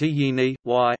prefixes t ye ni,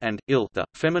 y and il the,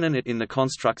 feminine it in the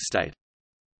construct state.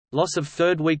 Loss of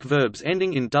third weak verbs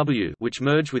ending in w which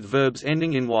merge with verbs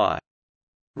ending in y.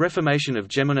 Reformation of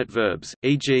geminate verbs,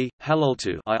 e.g.,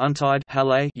 haloltu I untied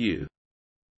hale you.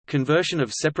 Conversion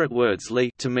of separate words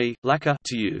li to me, laka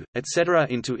to you, etc.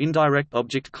 into indirect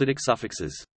object-clitic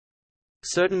suffixes.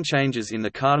 Certain changes in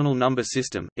the cardinal number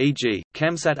system, e.g.,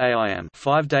 kamsat aim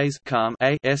 5 days calm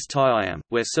a s tiam,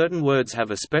 where certain words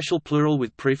have a special plural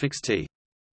with prefix t.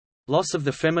 Loss of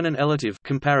the feminine elative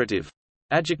comparative.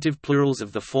 Adjective plurals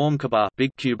of the form kabar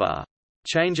big Q-bar.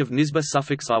 Change of nisba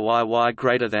suffix iyy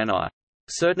greater than I.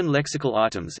 Certain lexical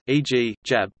items, e.g.,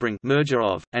 jab bring merger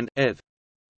of, and, eth.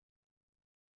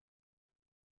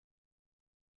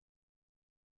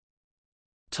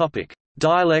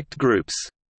 Dialect groups.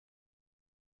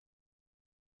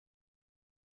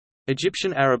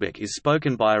 Egyptian Arabic is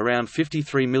spoken by around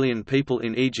 53 million people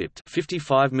in Egypt,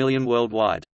 55 million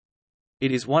worldwide.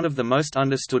 It is one of the most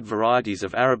understood varieties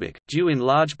of Arabic, due in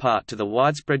large part to the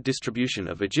widespread distribution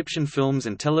of Egyptian films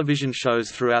and television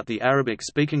shows throughout the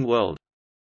Arabic-speaking world.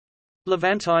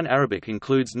 Levantine Arabic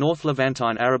includes North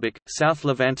Levantine Arabic, South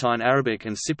Levantine Arabic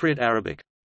and Cypriot Arabic.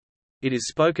 It is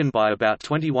spoken by about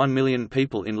 21 million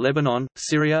people in Lebanon,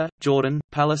 Syria, Jordan,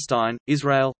 Palestine,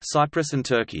 Israel, Cyprus and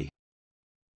Turkey.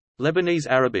 Lebanese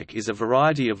Arabic is a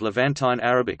variety of Levantine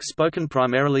Arabic spoken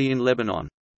primarily in Lebanon.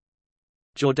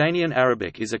 Jordanian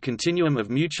Arabic is a continuum of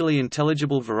mutually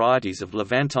intelligible varieties of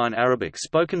Levantine Arabic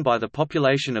spoken by the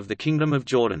population of the Kingdom of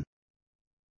Jordan.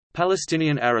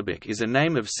 Palestinian Arabic is a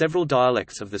name of several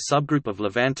dialects of the subgroup of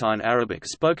Levantine Arabic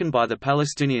spoken by the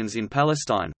Palestinians in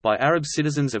Palestine, by Arab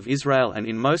citizens of Israel and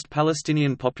in most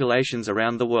Palestinian populations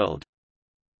around the world.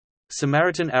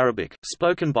 Samaritan Arabic,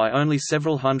 spoken by only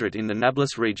several hundred in the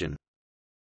Nablus region.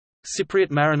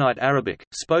 Cypriot Maronite Arabic,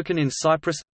 spoken in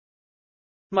Cyprus.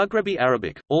 Maghrebi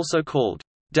Arabic, also called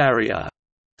Darija,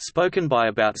 spoken by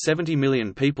about 70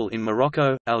 million people in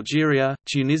Morocco, Algeria,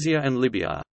 Tunisia and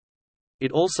Libya.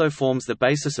 It also forms the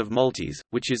basis of Maltese,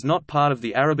 which is not part of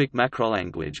the Arabic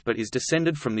macrolanguage but is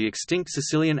descended from the extinct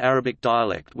Sicilian Arabic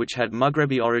dialect which had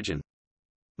Maghrebi origin.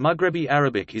 Maghrebi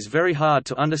Arabic is very hard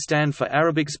to understand for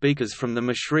Arabic speakers from the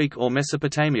Mashriq or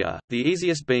Mesopotamia, the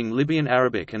easiest being Libyan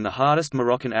Arabic and the hardest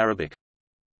Moroccan Arabic.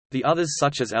 The others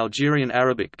such as Algerian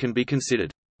Arabic can be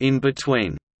considered in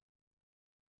between.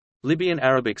 Libyan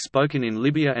Arabic spoken in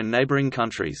Libya and neighboring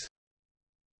countries.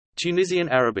 Tunisian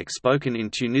Arabic spoken in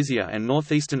Tunisia and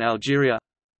northeastern Algeria.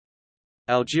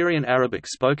 Algerian Arabic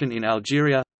spoken in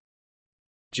Algeria.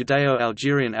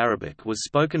 Judeo-Algerian Arabic was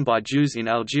spoken by Jews in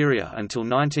Algeria until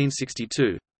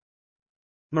 1962.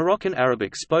 Moroccan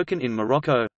Arabic spoken in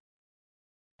Morocco.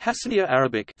 Hassaniya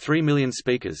Arabic 3 million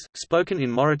speakers, spoken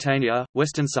in Mauritania,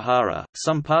 Western Sahara,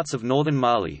 some parts of northern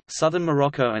Mali, southern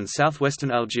Morocco and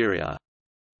southwestern Algeria.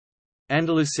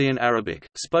 Andalusian Arabic,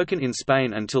 spoken in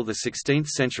Spain until the 16th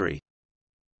century.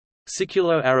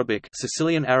 Siculo-Arabic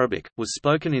Sicilian Arabic, was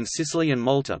spoken in Sicily and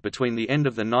Malta between the end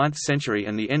of the 9th century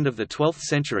and the end of the 12th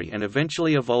century and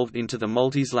eventually evolved into the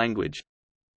Maltese language.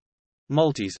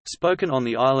 Maltese, spoken on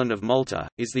the island of Malta,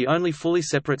 is the only fully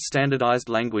separate standardized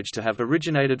language to have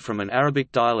originated from an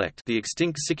Arabic dialect, the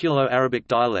extinct Siculo-Arabic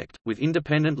dialect, with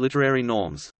independent literary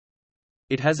norms.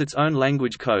 It has its own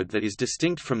language code that is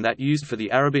distinct from that used for the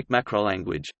Arabic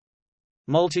macrolanguage.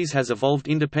 Maltese has evolved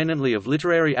independently of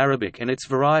literary Arabic and its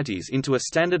varieties into a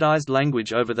standardized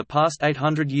language over the past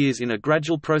 800 years in a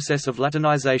gradual process of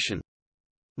Latinization.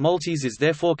 Maltese is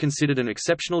therefore considered an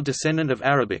exceptional descendant of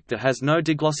Arabic that has no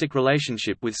diglossic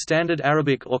relationship with Standard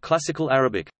Arabic or Classical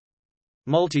Arabic.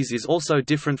 Maltese is also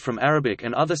different from Arabic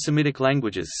and other Semitic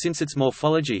languages since its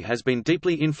morphology has been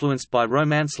deeply influenced by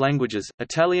Romance languages,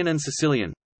 Italian and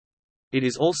Sicilian. It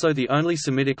is also the only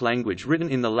Semitic language written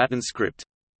in the Latin script.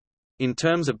 In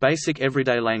terms of basic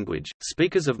everyday language,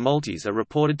 speakers of Maltese are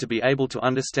reported to be able to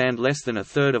understand less than a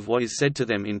third of what is said to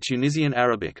them in Tunisian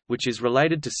Arabic, which is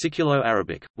related to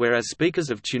Siculo-Arabic, whereas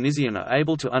speakers of Tunisian are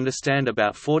able to understand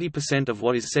about 40% of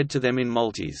what is said to them in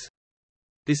Maltese.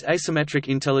 This asymmetric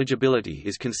intelligibility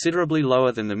is considerably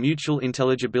lower than the mutual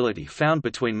intelligibility found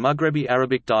between Maghrebi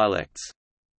Arabic dialects.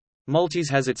 Maltese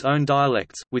has its own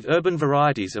dialects, with urban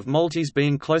varieties of Maltese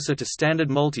being closer to Standard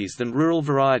Maltese than rural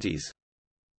varieties.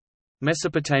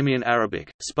 Mesopotamian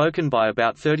Arabic, spoken by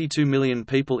about 32 million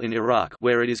people in Iraq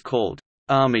where it is called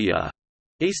Armiya,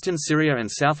 eastern Syria and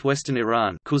southwestern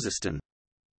Iran Khuzestan.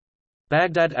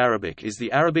 Baghdad Arabic is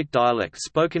the Arabic dialect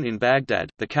spoken in Baghdad,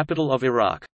 the capital of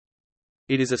Iraq.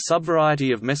 It is a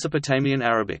subvariety of Mesopotamian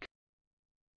Arabic.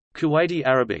 Kuwaiti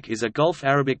Arabic is a Gulf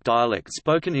Arabic dialect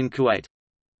spoken in Kuwait.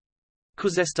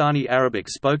 Khuzestani Arabic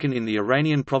spoken in the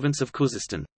Iranian province of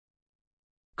Khuzestan.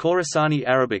 Khorasani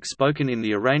Arabic spoken in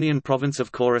the Iranian province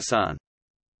of Khorasan.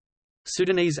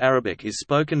 Sudanese Arabic is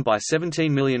spoken by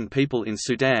 17 million people in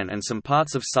Sudan and some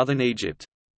parts of southern Egypt.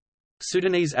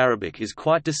 Sudanese Arabic is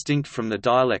quite distinct from the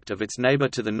dialect of its neighbor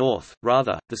to the north,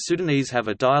 rather, the Sudanese have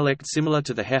a dialect similar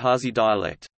to the Hejazi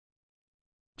dialect.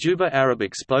 Juba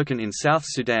Arabic spoken in South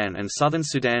Sudan and southern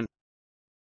Sudan.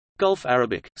 Gulf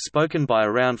Arabic, spoken by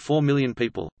around 4 million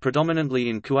people, predominantly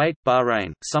in Kuwait,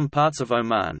 Bahrain, some parts of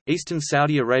Oman, eastern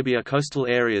Saudi Arabia coastal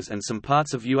areas and some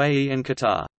parts of UAE and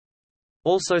Qatar.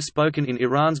 Also spoken in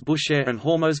Iran's Bushehr and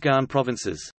Hormozgan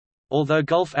provinces. Although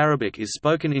Gulf Arabic is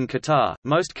spoken in Qatar,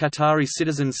 most Qatari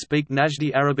citizens speak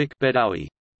Najdi Arabic Bedawi.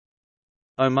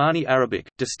 Omani Arabic,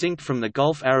 distinct from the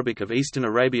Gulf Arabic of eastern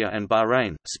Arabia and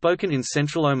Bahrain, spoken in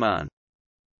central Oman.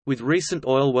 With recent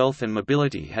oil wealth and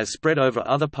mobility has spread over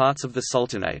other parts of the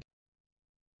Sultanate.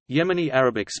 Yemeni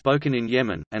Arabic spoken in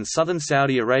Yemen, and southern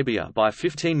Saudi Arabia by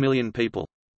 15 million people.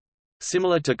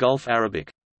 Similar to Gulf Arabic.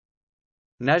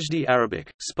 Najdi Arabic,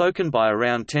 spoken by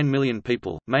around 10 million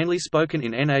people, mainly spoken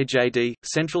in Najd,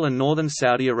 central and northern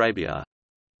Saudi Arabia.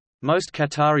 Most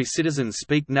Qatari citizens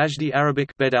speak Najdi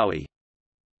Arabic Bedawi.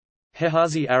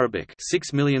 Hejazi Arabic,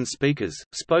 6 million speakers,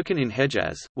 spoken in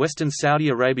Hejaz, western Saudi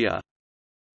Arabia.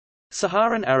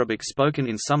 Saharan Arabic spoken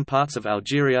in some parts of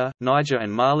Algeria, Niger and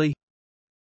Mali.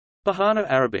 Bahano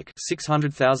Arabic,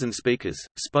 600,000 speakers,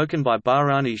 spoken by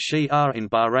Bahrani Shia in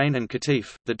Bahrain and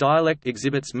Qatif. The dialect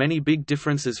exhibits many big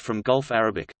differences from Gulf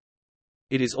Arabic.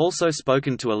 It is also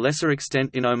spoken to a lesser extent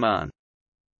in Oman.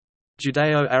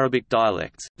 Judeo-Arabic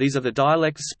dialects, these are the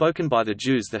dialects spoken by the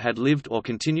Jews that had lived or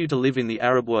continue to live in the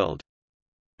Arab world.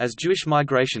 As Jewish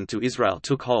migration to Israel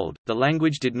took hold, the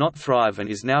language did not thrive and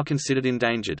is now considered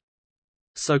endangered.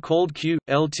 So-called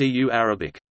Qltu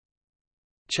Arabic.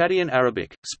 Chadian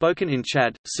Arabic, spoken in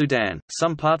Chad, Sudan,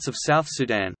 some parts of South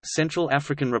Sudan, Central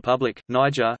African Republic,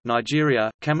 Niger,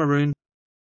 Nigeria, Cameroon.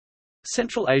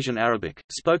 Central Asian Arabic,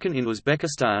 spoken in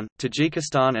Uzbekistan,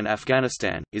 Tajikistan and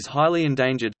Afghanistan, is highly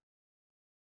endangered.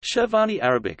 Shirvani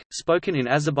Arabic, spoken in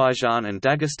Azerbaijan and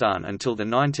Dagestan until the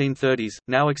 1930s,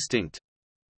 now extinct.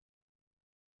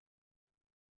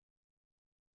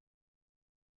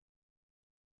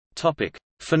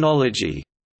 Phonology.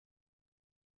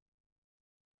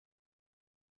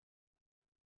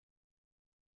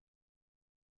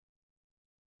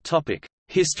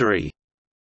 History.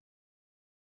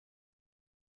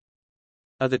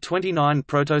 Of the 29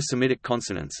 Proto-Semitic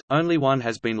consonants, only one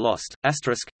has been lost,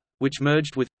 asterisk, which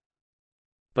merged with,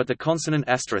 but the consonant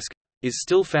asterisk is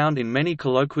still found in many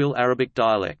colloquial Arabic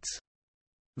dialects.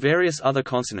 Various other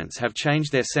consonants have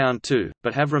changed their sound too,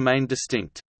 but have remained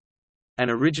distinct. An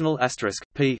original asterisk,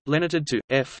 p, lenited to,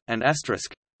 f, and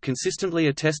asterisk, consistently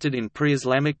attested in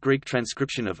pre-Islamic Greek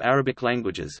transcription of Arabic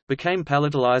languages, became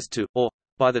palatalized to, or,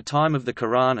 by the time of the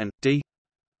Quran and, d,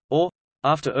 or,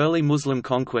 after early Muslim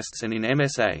conquests and in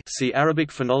MSA see Arabic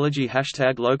phonology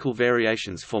 # local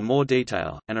variations for more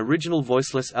detail. An original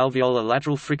voiceless alveolar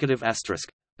lateral fricative asterisk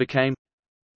became.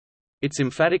 Its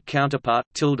emphatic counterpart,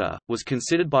 tilde, was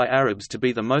considered by Arabs to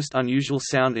be the most unusual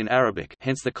sound in Arabic,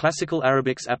 hence the classical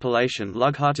Arabic's appellation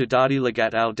Lughatu Dadi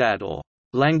Lagat al-Dad or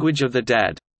language of the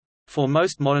Dad. For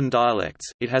most modern dialects,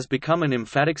 it has become an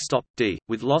emphatic stop, d,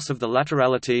 with loss of the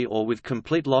laterality or with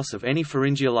complete loss of any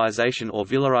pharyngealization or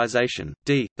velarization,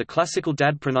 d. The classical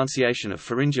dad pronunciation of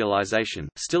pharyngealization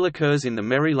still occurs in the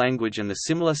Meri language and the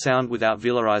similar sound without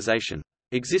velarization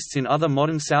exists in other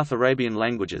modern South Arabian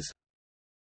languages.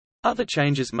 Other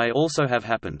changes may also have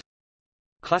happened.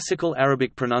 Classical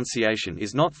Arabic pronunciation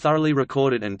is not thoroughly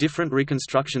recorded and different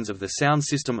reconstructions of the sound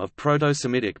system of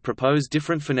Proto-Semitic propose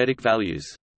different phonetic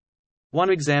values.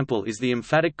 One example is the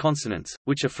emphatic consonants,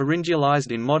 which are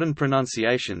pharyngealized in modern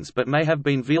pronunciations but may have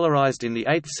been velarized in the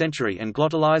 8th century and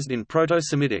glottalized in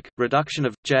Proto-Semitic. Reduction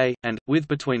of j and with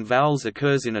between vowels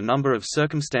occurs in a number of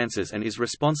circumstances and is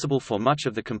responsible for much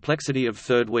of the complexity of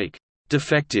third-weak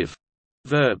defective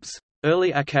verbs.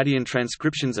 Early Akkadian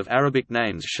transcriptions of Arabic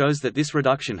names shows that this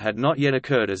reduction had not yet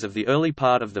occurred as of the early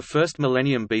part of the first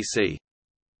millennium BC.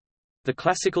 The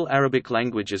classical Arabic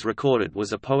language as recorded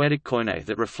was a poetic Koiné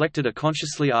that reflected a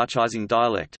consciously archaizing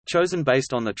dialect, chosen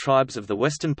based on the tribes of the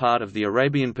western part of the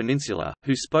Arabian Peninsula,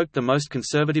 who spoke the most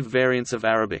conservative variants of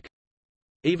Arabic.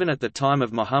 Even at the time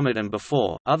of Muhammad and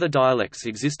before, other dialects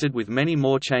existed with many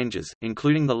more changes,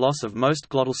 including the loss of most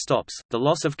glottal stops, the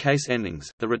loss of case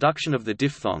endings, the reduction of the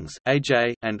diphthongs,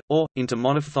 aj, and, or, into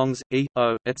monophthongs, e,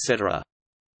 o, etc.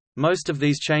 Most of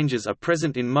these changes are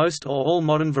present in most or all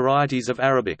modern varieties of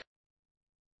Arabic.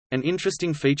 An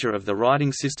interesting feature of the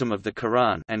writing system of the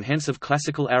Quran and hence of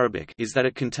Classical Arabic is that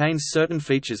it contains certain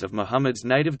features of Muhammad's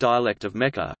native dialect of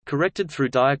Mecca, corrected through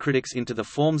diacritics into the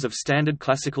forms of standard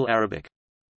Classical Arabic.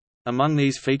 Among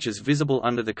these features visible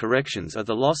under the corrections are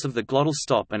the loss of the glottal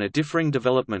stop and a differing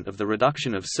development of the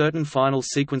reduction of certain final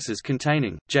sequences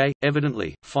containing j.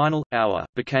 Evidently, final hour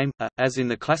became a, as in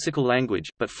the classical language,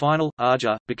 but final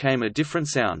arja became a different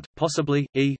sound, possibly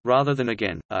e rather than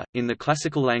again a in the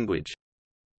classical language.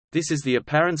 This is the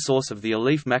apparent source of the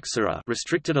alif maksura,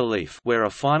 restricted alif, where a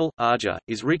final arja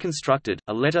is reconstructed,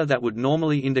 a letter that would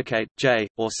normally indicate j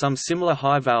or some similar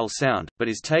high vowel sound, but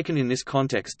is taken in this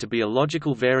context to be a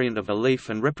logical variant of alif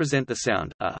and represent the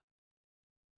sound a.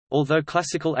 Although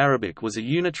Classical Arabic was a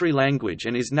unitary language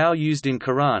and is now used in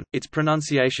Quran, its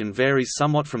pronunciation varies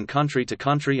somewhat from country to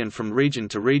country and from region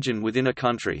to region within a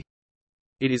country.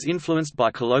 It is influenced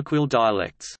by colloquial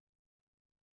dialects.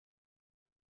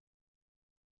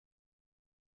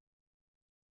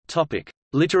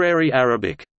 Literary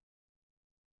Arabic.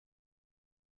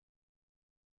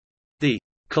 The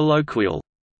colloquial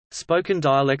spoken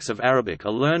dialects of Arabic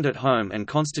are learned at home and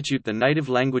constitute the native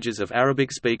languages of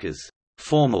Arabic speakers.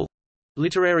 Formal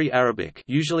literary Arabic,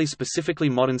 usually specifically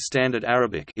Modern Standard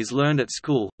Arabic, is learned at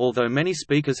school. Although many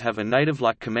speakers have a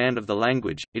native-like command of the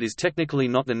language, it is technically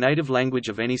not the native language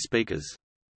of any speakers.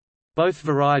 Both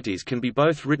varieties can be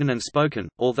both written and spoken,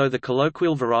 although the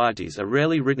colloquial varieties are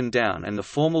rarely written down and the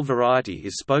formal variety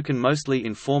is spoken mostly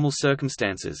in formal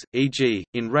circumstances, e.g.,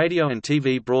 in radio and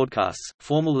TV broadcasts,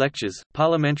 formal lectures,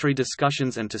 parliamentary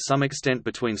discussions and to some extent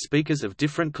between speakers of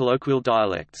different colloquial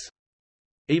dialects.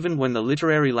 Even when the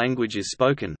literary language is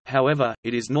spoken, however,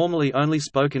 it is normally only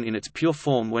spoken in its pure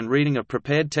form when reading a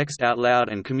prepared text out loud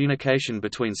and communication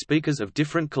between speakers of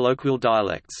different colloquial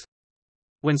dialects.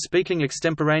 When speaking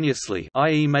extemporaneously,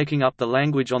 i.e. making up the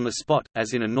language on the spot,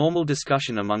 as in a normal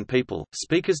discussion among people,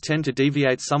 speakers tend to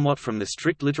deviate somewhat from the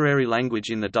strict literary language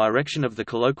in the direction of the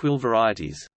colloquial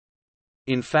varieties.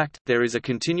 In fact, there is a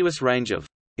continuous range of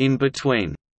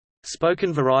in-between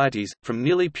spoken varieties, from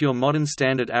nearly pure Modern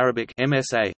Standard Arabic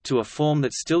 (MSA) to a form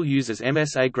that still uses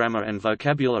MSA grammar and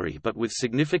vocabulary but with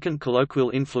significant colloquial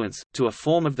influence, to a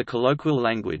form of the colloquial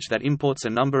language that imports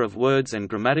a number of words and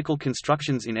grammatical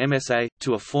constructions in MSA,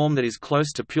 to a form that is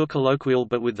close to pure colloquial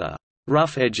but with the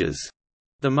rough edges,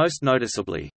 the most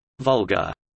noticeably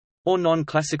vulgar or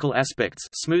non-classical aspects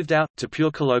smoothed out, to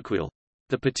pure colloquial.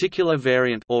 The particular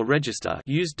variant or register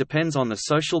used depends on the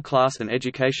social class and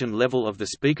education level of the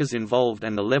speakers involved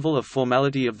and the level of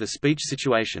formality of the speech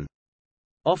situation.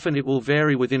 Often it will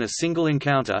vary within a single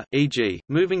encounter, e.g.,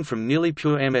 moving from nearly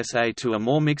pure MSA to a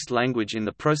more mixed language in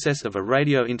the process of a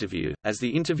radio interview, as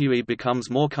the interviewee becomes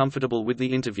more comfortable with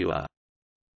the interviewer.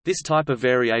 This type of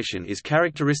variation is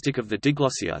characteristic of the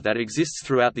diglossia that exists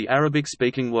throughout the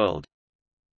Arabic-speaking world.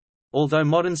 Although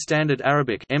Modern Standard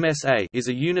Arabic (MSA) is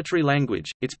a unitary language,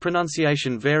 its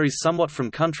pronunciation varies somewhat from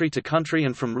country to country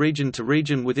and from region to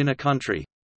region within a country.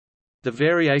 The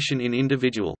variation in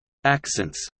individual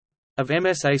accents of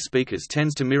MSA speakers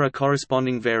tends to mirror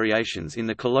corresponding variations in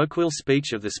the colloquial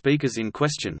speech of the speakers in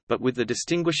question, but with the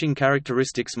distinguishing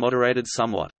characteristics moderated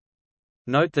somewhat.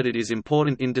 Note that it is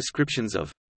important in descriptions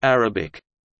of Arabic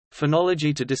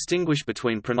phonology to distinguish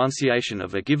between pronunciation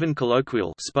of a given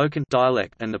colloquial spoken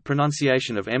dialect and the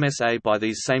pronunciation of MSA by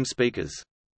these same speakers.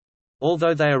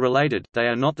 Although they are related, they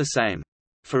are not the same.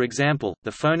 For example,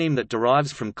 the phoneme that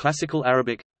derives from Classical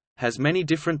Arabic has many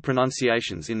different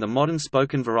pronunciations in the modern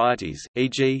spoken varieties,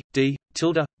 e.g., d,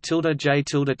 tilde, tilde j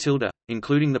tilde tilde,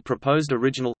 including the proposed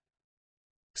original.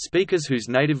 Speakers whose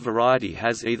native variety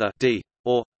has either d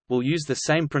or will use the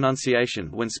same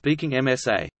pronunciation when speaking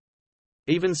MSA.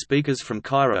 Even speakers from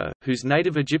Cairo, whose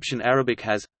native Egyptian Arabic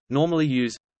has, normally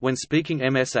use, when speaking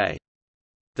MSA.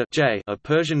 The j of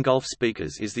Persian Gulf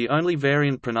speakers is the only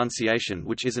variant pronunciation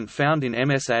which isn't found in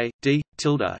MSA. D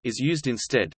tilde is used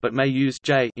instead, but may use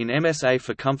j in MSA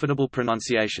for comfortable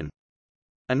pronunciation.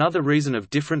 Another reason of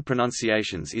different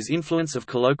pronunciations is influence of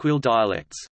colloquial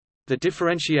dialects. The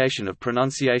differentiation of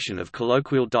pronunciation of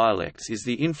colloquial dialects is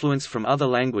the influence from other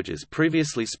languages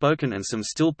previously spoken and some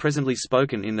still presently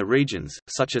spoken in the regions,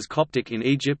 such as Coptic in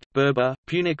Egypt, Berber,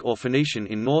 Punic or Phoenician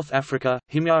in North Africa,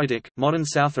 Himyaritic, modern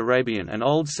South Arabian and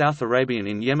Old South Arabian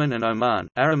in Yemen and Oman,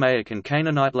 Aramaic and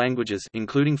Canaanite languages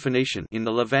including Phoenician in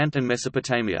the Levant and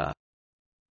Mesopotamia.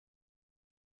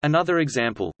 Another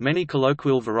example, many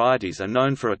colloquial varieties are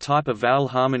known for a type of vowel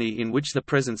harmony in which the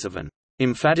presence of an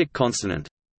emphatic consonant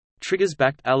triggers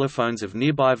backed allophones of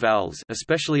nearby vowels,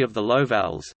 especially of the low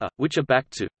vowels, which are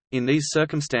backed to in these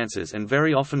circumstances and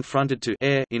very often fronted to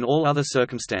in all other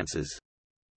circumstances.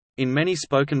 In many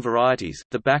spoken varieties,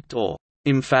 the backed or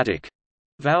emphatic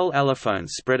vowel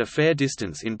allophones spread a fair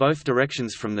distance in both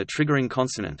directions from the triggering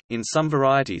consonant. In some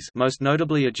varieties, most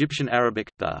notably Egyptian Arabic,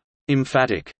 the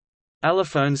emphatic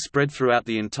allophones spread throughout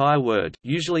the entire word,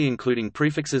 usually including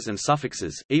prefixes and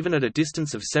suffixes, even at a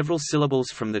distance of several syllables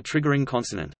from the triggering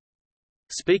consonant.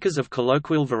 Speakers of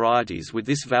colloquial varieties with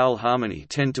this vowel harmony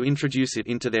tend to introduce it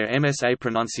into their MSA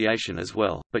pronunciation as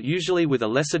well, but usually with a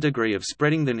lesser degree of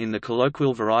spreading than in the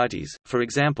colloquial varieties. For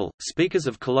example, speakers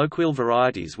of colloquial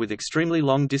varieties with extremely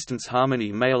long distance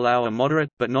harmony may allow a moderate,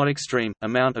 but not extreme,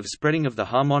 amount of spreading of the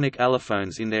harmonic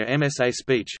allophones in their MSA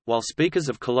speech, while speakers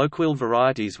of colloquial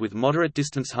varieties with moderate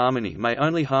distance harmony may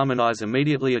only harmonize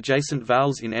immediately adjacent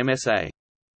vowels in MSA.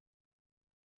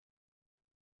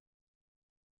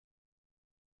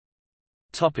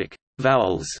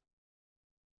 Vowels.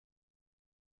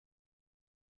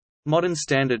 Modern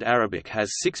Standard Arabic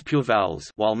has 6 pure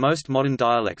vowels, while most modern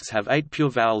dialects have 8 pure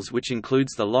vowels, which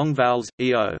includes the long vowels,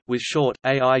 eo, with short,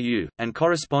 aiu, and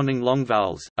corresponding long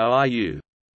vowels, oiu.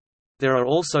 There are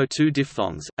also 2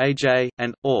 diphthongs, aj,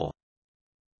 and or.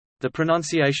 The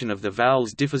pronunciation of the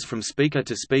vowels differs from speaker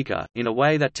to speaker, in a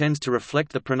way that tends to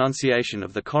reflect the pronunciation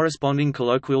of the corresponding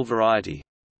colloquial variety.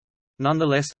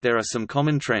 Nonetheless, there are some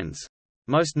common trends.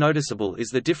 Most noticeable is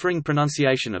the differing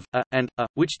pronunciation of a and a,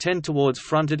 which tend towards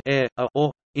fronted a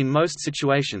or, in most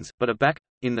situations, but are back,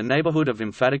 in the neighborhood of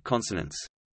emphatic consonants.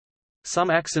 Some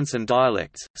accents and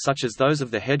dialects, such as those of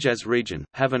the Hejaz region,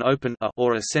 have an open a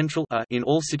or a central a in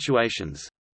all situations.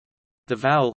 The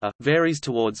vowel a varies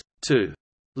towards 2.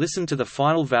 Listen to the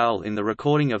final vowel in the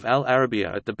recording of Al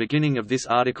Arabiya at the beginning of this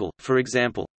article, for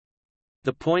example.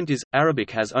 The point is,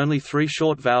 Arabic has only 3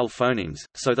 short vowel phonemes,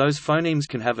 so those phonemes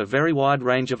can have a very wide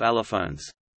range of allophones.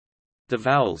 The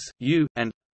vowels, u,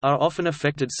 and are often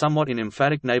affected somewhat in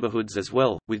emphatic neighborhoods as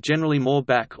well, with generally more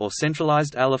back or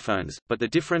centralized allophones, but the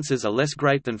differences are less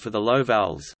great than for the low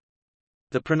vowels.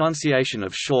 The pronunciation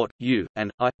of short, u,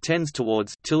 and I, tends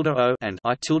towards tilde o and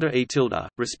I tilde e tilde,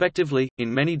 respectively,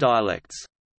 in many dialects.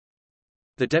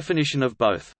 The definition of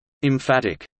both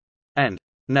emphatic and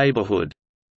neighborhood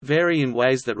vary in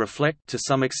ways that reflect, to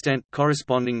some extent,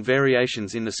 corresponding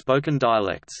variations in the spoken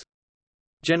dialects.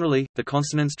 Generally, the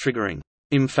consonants triggering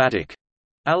emphatic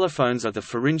allophones are the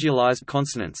pharyngealized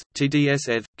consonants, tds,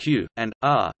 eth, q, and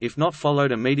r, if not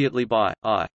followed immediately by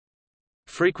I.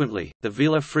 Frequently, the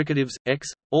velar fricatives, x,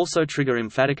 also trigger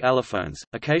emphatic allophones,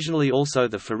 occasionally also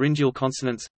the pharyngeal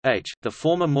consonants, h, the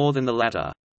former more than the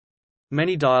latter.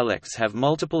 Many dialects have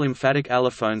multiple emphatic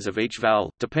allophones of each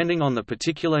vowel, depending on the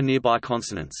particular nearby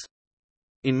consonants.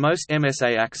 In most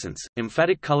MSA accents,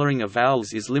 emphatic coloring of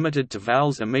vowels is limited to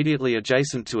vowels immediately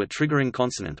adjacent to a triggering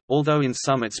consonant, although in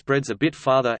some it spreads a bit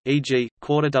farther, e.g.,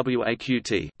 quarter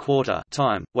waqt quarter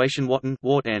time, Waishan Watan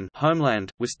Wart N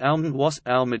homeland, West Almond Wasp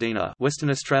Al Medina Western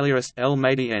Australia Est El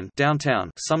Madi N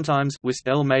downtown, sometimes West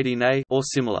El Madi Nay or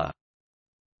similar.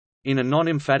 In a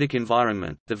non-emphatic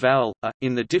environment, the vowel a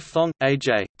in the diphthong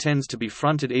aj tends to be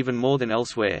fronted even more than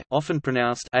elsewhere, often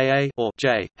pronounced aa or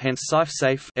j, hence saif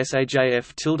safe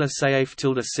sajf tilde saif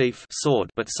tilde seif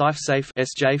sword, but saif safe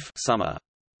sjf summer.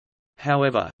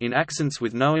 However, in accents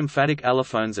with no emphatic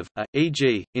allophones of a,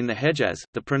 e.g., in the Hejaz,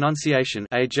 the pronunciation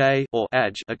aj or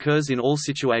aj occurs in all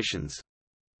situations.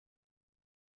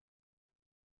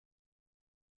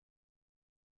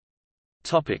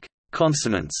 Topic: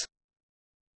 Consonants.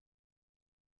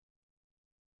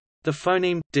 The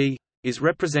phoneme d is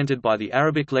represented by the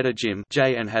Arabic letter jim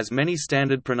j and has many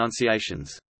standard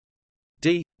pronunciations.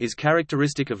 D is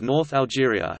characteristic of North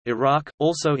Algeria, Iraq,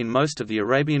 also in most of the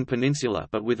Arabian Peninsula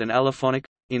but with an allophonic,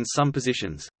 in some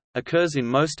positions, occurs in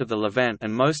most of the Levant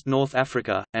and most North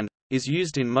Africa, and is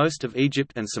used in most of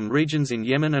Egypt and some regions in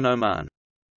Yemen and Oman.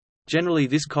 Generally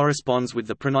this corresponds with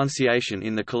the pronunciation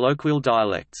in the colloquial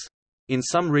dialects. In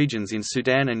some regions in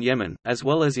Sudan and Yemen, as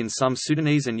well as in some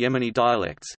Sudanese and Yemeni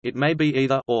dialects, it may be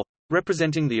either or,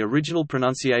 representing the original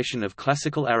pronunciation of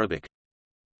Classical Arabic.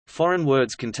 Foreign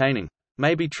words containing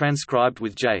may be transcribed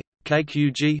with j,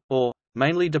 kqg, or,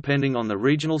 mainly depending on the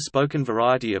regional spoken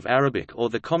variety of Arabic or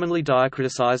the commonly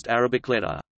diacriticized Arabic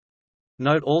letter.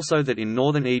 Note also that in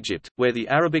northern Egypt, where the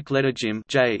Arabic letter jim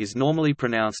j is normally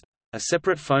pronounced, a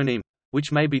separate phoneme,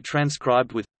 which may be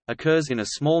transcribed with, occurs in a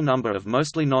small number of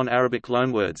mostly non-Arabic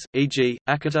loanwords, e.g.,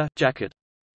 akata, jacket.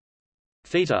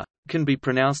 Theta can be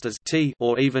pronounced as t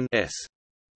or even s.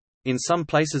 In some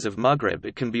places of Maghreb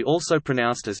it can be also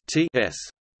pronounced as t s.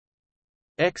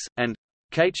 X and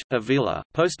kh are velar,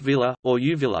 post-velar, or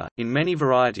uvelar. In many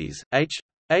varieties, h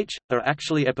are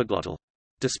actually epiglottal,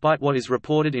 despite what is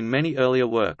reported in many earlier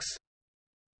works.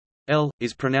 L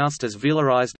is pronounced as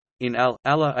velarized in al,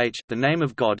 Allah h, the name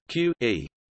of God, q, e.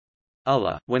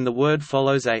 Allah, when the word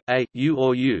follows a, u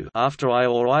or u after I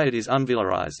or I it is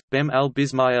unvelarized, bem al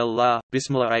bismail la,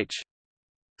 bismillah h.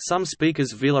 Some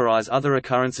speakers velarize other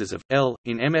occurrences of l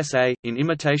in MSA, in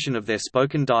imitation of their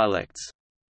spoken dialects.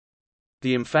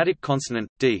 The emphatic consonant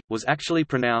d was actually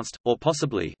pronounced, or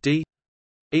possibly d,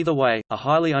 Either way, a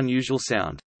highly unusual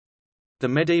sound. The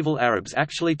medieval Arabs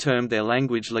actually termed their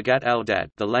language Lagat al-Dad,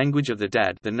 the language of the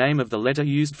Dad, the name of the letter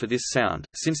used for this sound,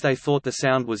 since they thought the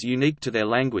sound was unique to their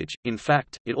language. In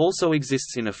fact, it also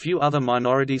exists in a few other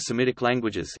minority Semitic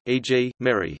languages, e.g.,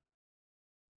 Mehri.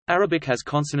 Arabic has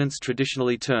consonants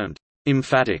traditionally termed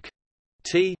emphatic,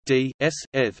 t, d, s,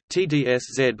 eth, tds,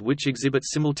 z, which exhibit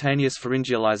simultaneous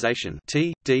pharyngealization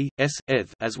t, d, s,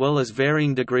 eth, as well as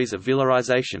varying degrees of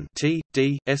velarization t,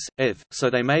 d, s, eth, so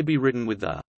they may be written with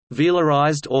the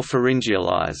velarized or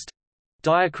pharyngealized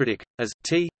diacritic, as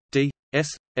t, d, s,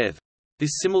 eth.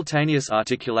 This simultaneous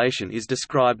articulation is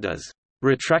described as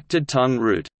retracted tongue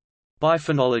root by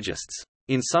phonologists.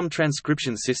 In some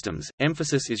transcription systems,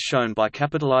 emphasis is shown by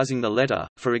capitalizing the letter,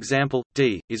 for example,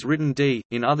 d, is written d,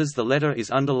 in others the letter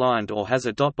is underlined or has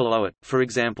a dot below it, for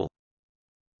example.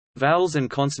 Vowels and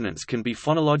consonants can be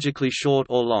phonologically short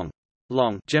or long.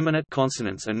 Long geminate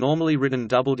consonants are normally written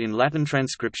doubled in Latin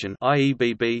transcription, i.e.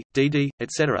 bb, dd,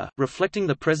 etc., reflecting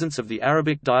the presence of the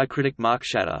Arabic diacritic mark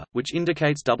shadda, which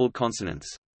indicates doubled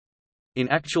consonants. In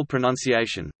actual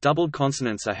pronunciation, doubled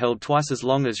consonants are held twice as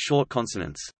long as short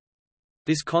consonants.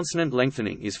 This consonant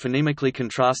lengthening is phonemically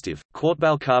contrastive.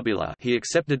 Quartbal kabila, he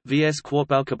accepted, vs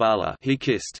Quartbal kabala, he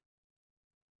kissed.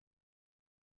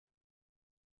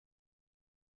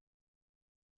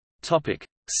 Topic: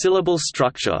 Syllable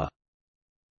structure.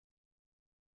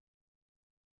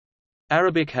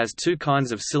 Arabic has two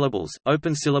kinds of syllables: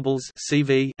 open syllables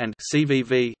 (CV) and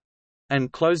 (CVV),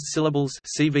 and closed syllables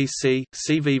 (CVC,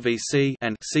 CVVC,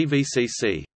 and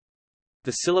CVCC).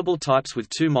 The syllable types with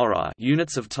two morai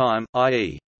units of time,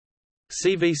 i.e.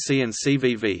 CVC and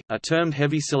CVV, are termed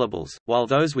heavy syllables, while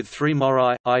those with three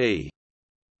morai, i.e.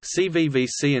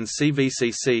 CVVC and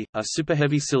CVCC, are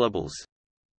superheavy syllables.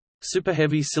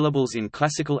 Superheavy syllables in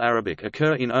Classical Arabic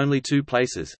occur in only two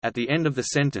places, at the end of the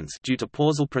sentence due to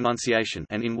pausal pronunciation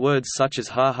and in words such as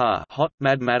ha-ha hot,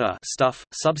 mad-madder stuff,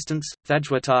 substance,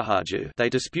 thajwa tahaju they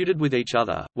disputed with each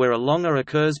other, where a longer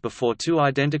occurs before two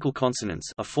identical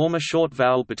consonants a former short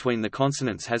vowel between the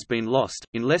consonants has been lost.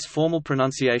 In less formal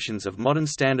pronunciations of modern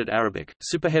Standard Arabic,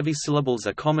 superheavy syllables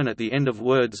are common at the end of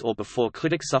words or before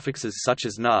clitic suffixes such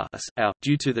as na, au,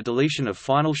 due to the deletion of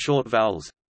final short vowels.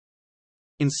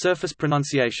 In surface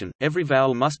pronunciation, every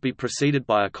vowel must be preceded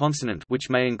by a consonant which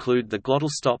may include the glottal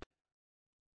stop.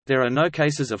 There are no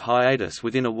cases of hiatus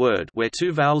within a word where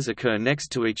two vowels occur next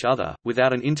to each other,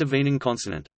 without an intervening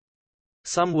consonant.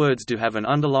 Some words do have an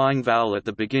underlying vowel at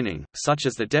the beginning, such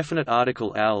as the definite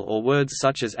article al, or words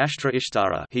such as ashtra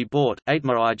ishtara he bought,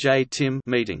 aitma ij tim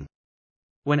meeting.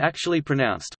 When actually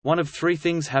pronounced, one of three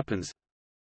things happens.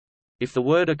 If the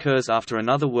word occurs after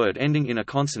another word ending in a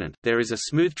consonant, there is a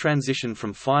smooth transition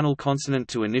from final consonant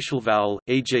to initial vowel,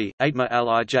 e.g., aitma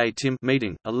lij tim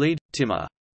meeting, a lead, timma.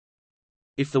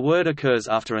 If the word occurs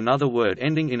after another word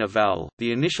ending in a vowel,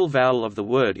 the initial vowel of the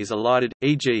word is elided,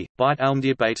 e.g., bait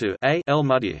almdir beitu a el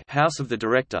mudir house of the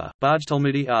director,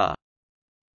 bajtolmudi a.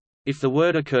 If the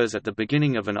word occurs at the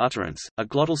beginning of an utterance, a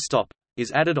glottal stop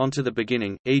is added onto the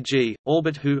beginning, e.g.,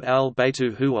 albeit hu al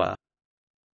beitu huwa.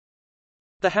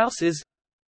 The house is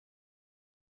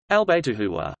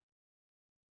al-baytuhuwa.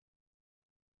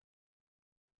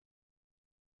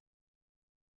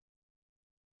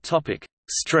 Topic: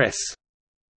 Stress.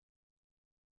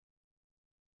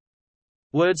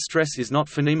 Word stress is not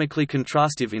phonemically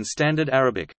contrastive in Standard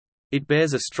Arabic. It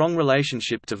bears a strong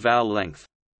relationship to vowel length.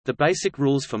 The basic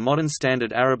rules for modern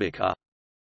Standard Arabic are: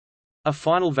 a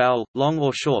final vowel, long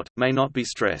or short, may not be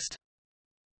stressed.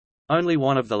 Only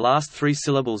one of the last three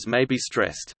syllables may be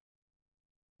stressed.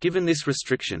 Given this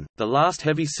restriction, the last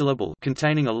heavy syllable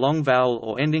containing a long vowel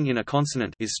or ending in a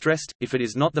consonant is stressed, if it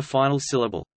is not the final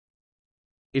syllable.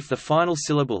 If the final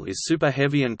syllable is super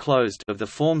heavy and closed of the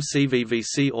form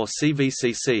CVVC or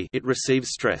CVCC, it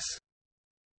receives stress.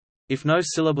 If no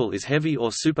syllable is heavy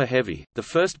or super heavy, the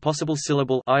first possible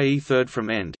syllable, i.e. third from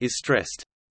end, is stressed.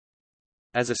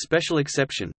 As a special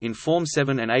exception, in Form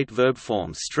 7 and 8 verb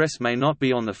forms stress may not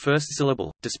be on the first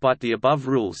syllable, despite the above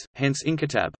rules, hence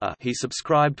inkatab he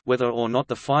subscribed whether or not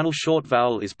the final short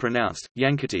vowel is pronounced,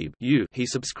 yankatib he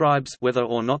subscribes whether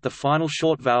or not the final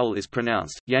short vowel is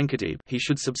pronounced, yankatib he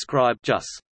should subscribe jus.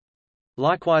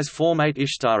 Likewise Form 8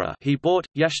 ishtara he bought,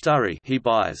 yashtari he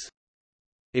buys.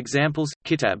 Examples: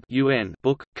 kitab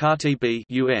book, katibi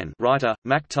writer,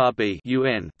 maktabi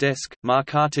desk,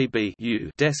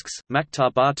 markatibi desks,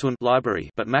 maktabatun library,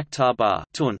 but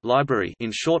maktabatun library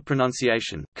in short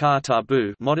pronunciation,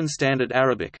 katabu modern Standard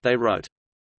Arabic they wrote.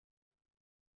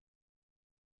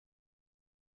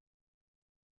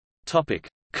 Topic: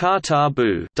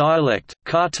 Katabu dialect,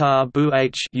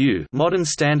 katabu modern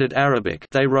Standard Arabic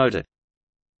they wrote it.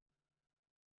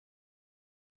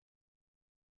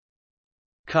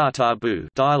 Kartabu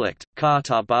dialect,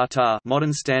 Kartabata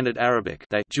Modern Standard Arabic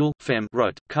they Jul, Fem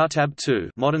wrote, Kartab 2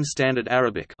 Modern Standard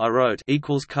Arabic I wrote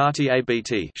equals Karti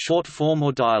Abt short form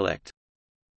or dialect.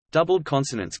 Doubled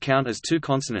consonants count as two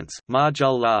consonants, ma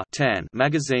jul la tan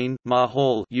magazine, ma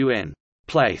hall un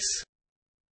place.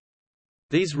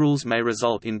 These rules may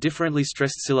result in differently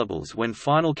stressed syllables when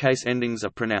final case endings are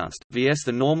pronounced, vs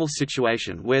the normal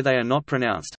situation where they are not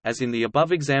pronounced, as in the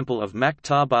above example of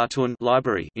Maktabatun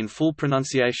library in full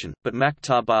pronunciation, but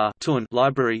Maktabatun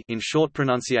library in short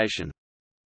pronunciation.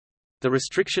 The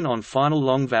restriction on final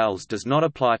long vowels does not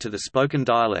apply to the spoken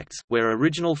dialects, where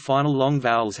original final long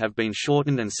vowels have been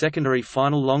shortened and secondary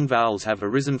final long vowels have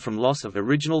arisen from loss of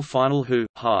original final hu,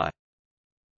 hi.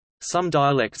 Some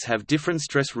dialects have different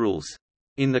stress rules.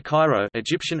 In the Cairo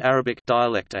Egyptian Arabic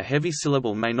dialect, a heavy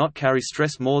syllable may not carry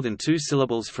stress more than two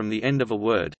syllables from the end of a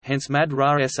word, hence mad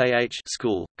ra sah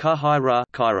school, ka hi ra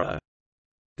Cairo.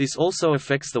 This also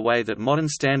affects the way that modern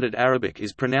Standard Arabic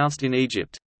is pronounced in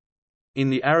Egypt. In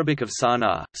the Arabic of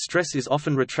Sana'a, stress is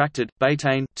often retracted,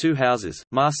 Baitain, two houses,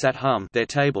 ma sathum their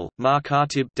table, ma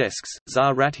katib desks,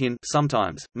 za rathin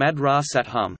sometimes, mad ra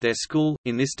sathum their school.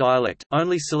 In this dialect,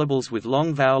 only syllables with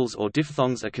long vowels or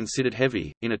diphthongs are considered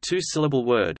heavy. In a two-syllable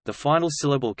word, the final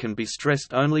syllable can be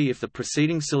stressed only if the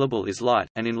preceding syllable is light,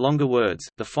 and in longer words,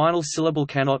 the final syllable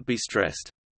cannot be stressed.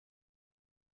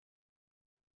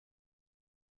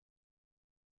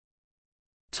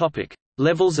 Topic: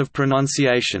 Levels of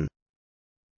pronunciation.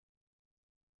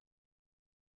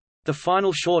 The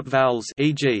final short vowels,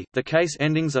 e.g., the case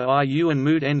endings are iu and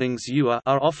mood endings ua,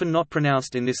 are often not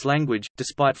pronounced in this language,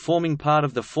 despite forming part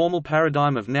of the formal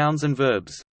paradigm of nouns and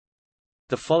verbs.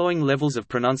 The following levels of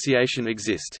pronunciation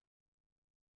exist.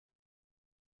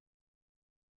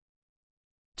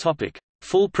 Topic: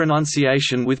 Full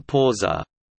pronunciation with pausa.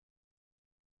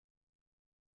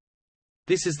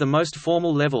 This is the most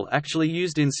formal level actually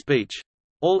used in speech.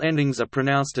 All endings are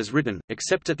pronounced as written,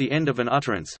 except at the end of an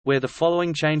utterance, where the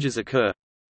following changes occur.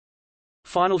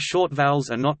 Final short vowels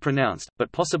are not pronounced,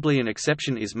 but possibly an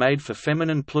exception is made for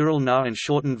feminine plural na and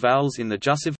shortened vowels in the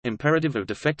jussive, imperative of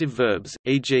defective verbs,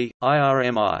 e.g.,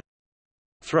 irmi.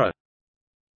 Throw.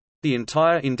 The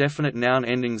entire indefinite noun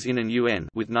endings in and un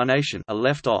with nunation are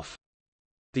left off.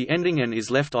 The ending n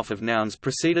is left off of nouns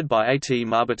preceded by at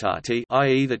marbatati,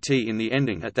 i.e. the t in the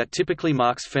ending at that typically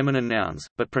marks feminine nouns,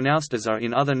 but pronounced as are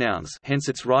in other nouns, hence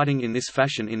its writing in this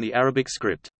fashion in the Arabic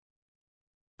script.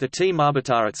 The t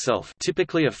marbatar itself,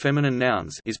 typically of feminine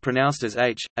nouns, is pronounced as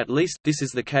h, at least, this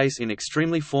is the case in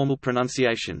extremely formal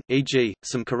pronunciation, e.g.,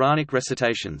 some Quranic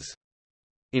recitations.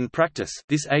 In practice,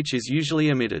 this h is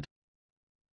usually omitted.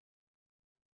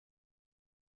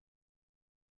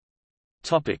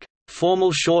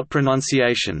 Formal short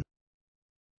pronunciation.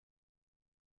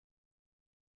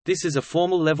 This is a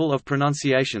formal level of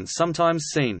pronunciation sometimes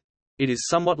seen. It is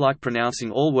somewhat like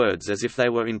pronouncing all words as if they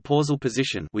were in pausal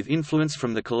position with influence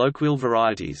from the colloquial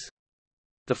varieties.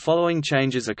 The following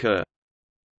changes occur.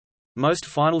 Most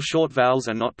final short vowels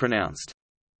are not pronounced.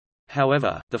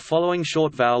 However, the following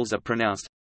short vowels are pronounced.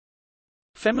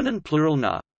 Feminine plural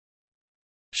na.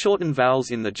 Shorten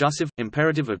vowels in the jussive,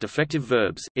 imperative of defective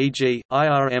verbs, e.g.,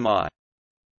 irmi.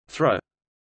 Throw.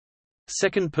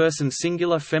 Second person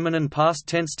singular feminine past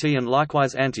tense t and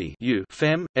likewise anti u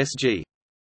fem, sg.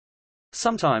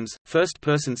 Sometimes, first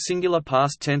person singular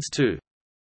past tense tu.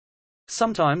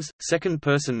 Sometimes, second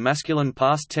person masculine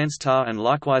past tense ta and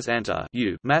likewise anta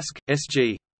u mask,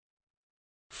 sg.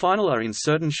 Final are in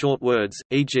certain short words,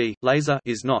 e.g., laser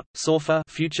is not, sofa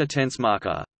future tense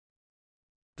marker.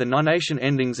 The nunation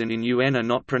endings and in un are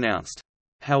not pronounced.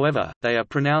 However, they are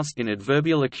pronounced in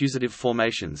adverbial accusative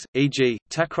formations, e.g.,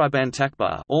 takriban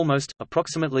takbar almost,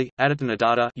 approximately,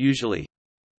 adatanadata usually.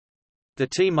 The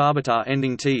t marbatar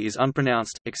ending t is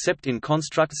unpronounced, except in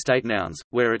construct state nouns,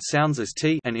 where it sounds as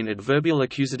t, and in adverbial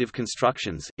accusative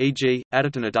constructions, e.g.,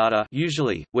 adatanadata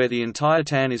usually, where the entire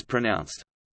tan is pronounced.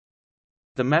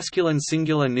 The masculine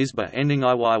singular nisba ending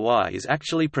iyy is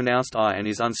actually pronounced I and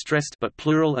is unstressed, but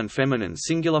plural and feminine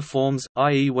singular forms,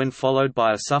 i.e. when followed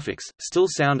by a suffix, still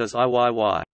sound as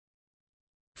iyy.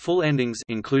 Full endings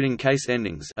including case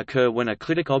endings occur when a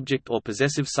clitic object or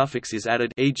possessive suffix is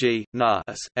added, e.g., na,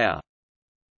 as, our.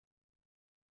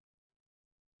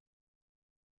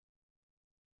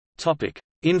 Topic: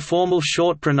 Informal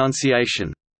short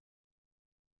pronunciation.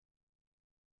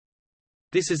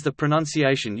 This is the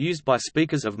pronunciation used by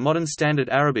speakers of modern Standard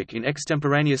Arabic in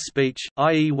extemporaneous speech,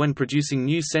 i.e. when producing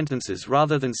new sentences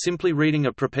rather than simply reading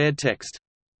a prepared text.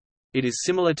 It is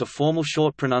similar to formal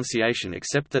short pronunciation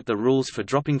except that the rules for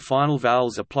dropping final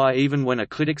vowels apply even when a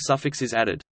clitic suffix is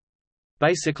added.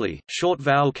 Basically, short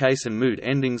vowel case and mood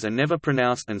endings are never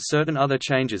pronounced and certain other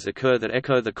changes occur that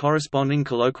echo the corresponding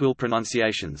colloquial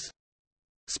pronunciations.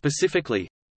 Specifically,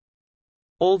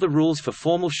 all the rules for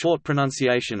formal short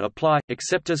pronunciation apply,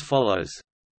 except as follows.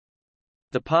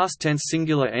 The past tense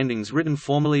singular endings written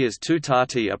formally as tu ta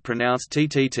ti are pronounced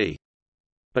ttt.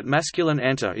 But masculine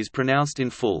anta is pronounced in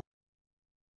full.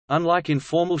 Unlike in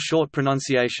formal short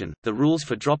pronunciation, the rules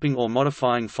for dropping or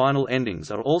modifying final endings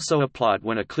are also applied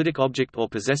when a clitic object or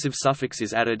possessive suffix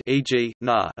is added, e.g.,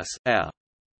 na, as, our.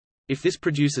 If this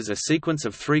produces a sequence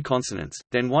of 3 consonants,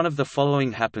 then one of the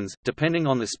following happens, depending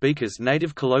on the speaker's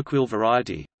native colloquial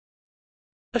variety.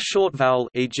 A short vowel,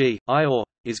 e.g., I or,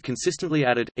 is consistently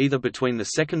added, either between the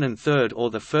second and third or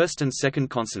the first and second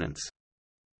consonants.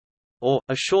 Or,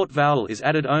 a short vowel is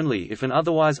added only if an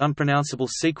otherwise unpronounceable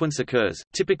sequence occurs,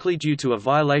 typically due to a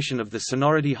violation of the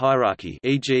sonority hierarchy,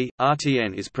 e.g.,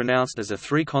 rtn is pronounced as a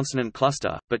 3-consonant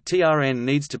cluster, but trn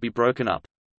needs to be broken up.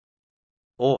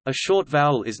 Or, a short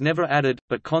vowel is never added,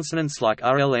 but consonants like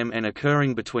rlmn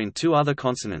occurring between 2 other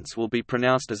consonants will be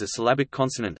pronounced as a syllabic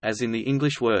consonant, as in the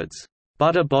English words,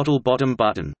 butter bottle bottom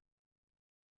button.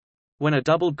 When a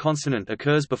doubled consonant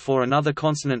occurs before another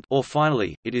consonant or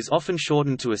finally, it is often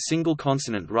shortened to a single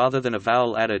consonant rather than a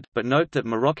vowel added, but note that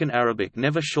Moroccan Arabic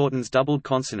never shortens doubled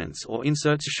consonants or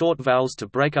inserts short vowels to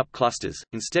break up clusters,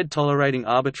 instead tolerating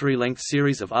arbitrary length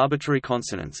series of arbitrary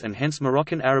consonants, and hence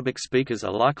Moroccan Arabic speakers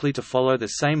are likely to follow the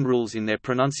same rules in their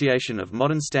pronunciation of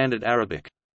modern Standard Arabic.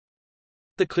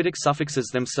 The clitic suffixes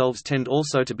themselves tend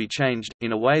also to be changed,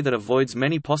 in a way that avoids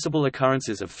many possible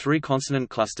occurrences of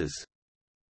 3-consonant clusters.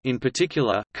 In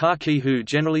particular, ka ki hu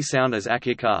generally sound as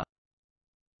akika.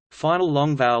 Final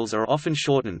long vowels are often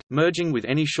shortened, merging with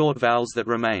any short vowels that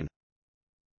remain.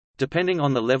 Depending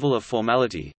on the level of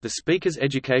formality, the speaker's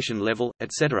education level,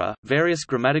 etc., various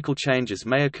grammatical changes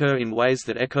may occur in ways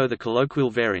that echo the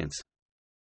colloquial variants.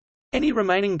 Any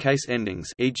remaining case endings,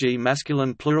 e.g.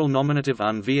 masculine plural nominative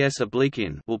un vs oblique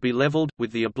in, will be leveled,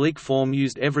 with the oblique form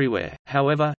used everywhere.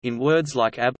 However, in words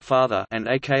like ab father and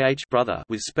akh brother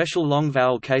with special long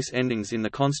vowel case endings in the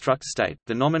construct state,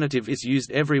 the nominative is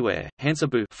used everywhere, hence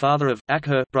abu father of,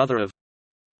 akher brother of.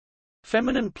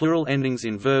 Feminine plural endings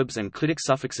in verbs and clitic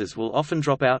suffixes will often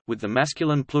drop out, with the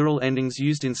masculine plural endings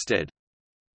used instead.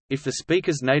 If the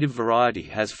speaker's native variety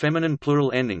has feminine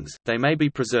plural endings, they may be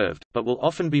preserved, but will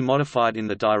often be modified in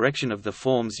the direction of the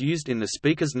forms used in the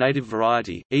speaker's native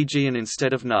variety, e.g. an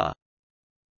instead of na.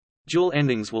 Dual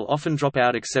endings will often drop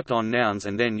out except on nouns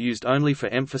and then used only for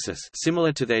emphasis,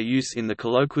 similar to their use in the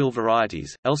colloquial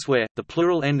varieties. Elsewhere, the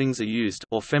plural endings are used,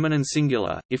 or feminine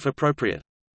singular, if appropriate.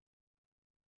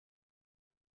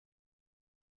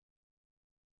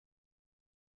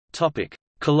 Topic: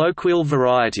 Colloquial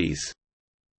varieties.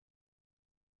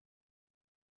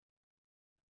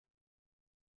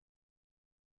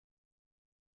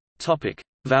 Topic: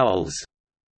 Vowels.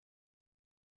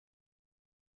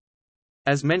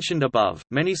 As mentioned above,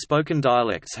 many spoken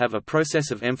dialects have a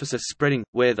process of emphasis spreading,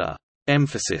 where the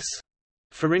emphasis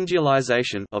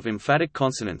pharyngealization of emphatic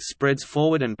consonants spreads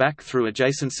forward and back through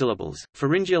adjacent syllables,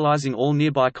 pharyngealizing all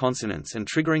nearby consonants and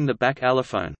triggering the back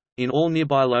allophone in all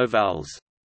nearby low vowels.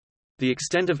 The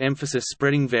extent of emphasis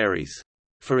spreading varies.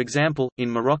 For example, in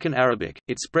Moroccan Arabic,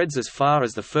 it spreads as far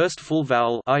as the first full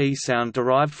vowel, i.e. sound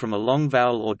derived from a long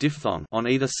vowel or diphthong, on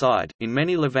either side. In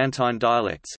many Levantine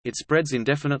dialects, it spreads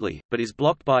indefinitely, but is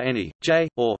blocked by any j,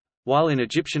 or, while in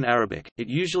Egyptian Arabic, it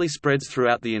usually spreads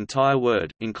throughout the entire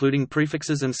word, including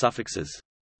prefixes and suffixes.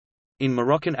 In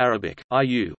Moroccan Arabic,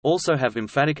 iu also have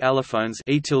emphatic allophones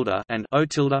e tilde and o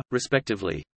tilde,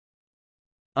 respectively.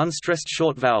 Unstressed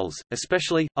short vowels,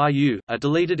 especially iu, are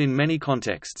deleted in many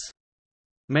contexts.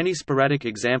 Many sporadic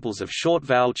examples of short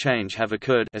vowel change have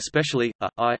occurred, especially a,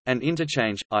 I, and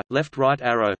interchange I, left-right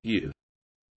arrow, u.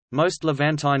 Most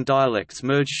Levantine dialects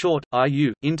merge short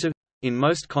iu into in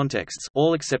most contexts,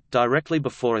 all except directly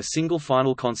before a single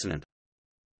final consonant.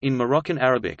 In Moroccan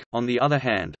Arabic, on the other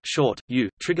hand, short u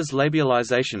triggers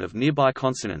labialization of nearby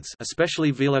consonants,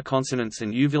 especially velar consonants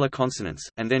and uvular consonants,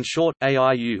 and then short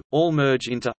aiu all merge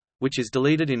into, which is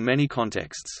deleted in many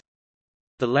contexts.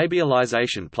 The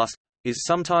labialization plus is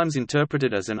sometimes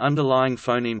interpreted as an underlying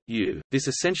phoneme, u. This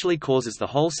essentially causes the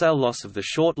wholesale loss of the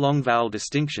short-long vowel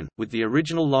distinction, with the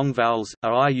original long vowels,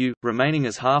 aiu, remaining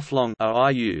as half-long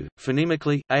aiu,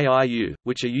 phonemically, aiu,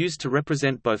 which are used to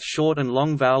represent both short and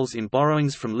long vowels in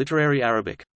borrowings from literary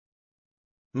Arabic.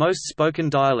 Most spoken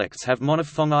dialects have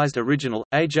monophthongized original,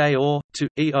 aj or, to,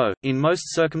 eo, in most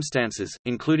circumstances,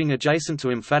 including adjacent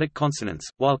to emphatic consonants,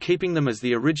 while keeping them as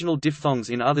the original diphthongs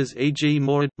in others, e.g.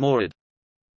 morid, morid.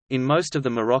 In most of the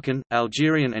Moroccan,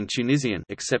 Algerian and Tunisian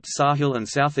except Sahel and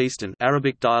southeastern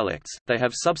Arabic dialects, they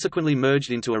have subsequently merged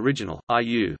into original,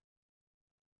 IU.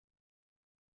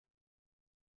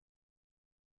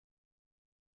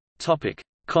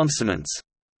 Consonants.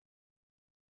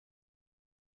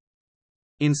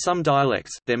 In some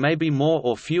dialects, there may be more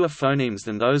or fewer phonemes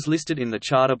than those listed in the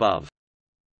chart above.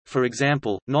 For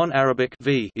example, non-Arabic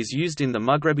v is used in the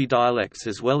Maghrebi dialects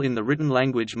as well in the written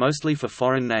language, mostly for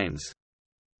foreign names.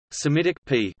 Semitic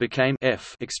p became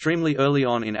f extremely early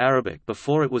on in Arabic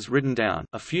before it was written down.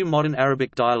 A few modern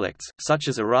Arabic dialects, such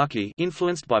as Iraqi,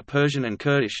 influenced by Persian and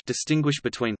Kurdish, distinguish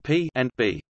between p and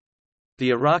b. The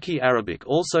Iraqi Arabic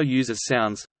also uses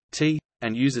sounds t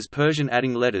and uses Persian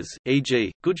adding letters,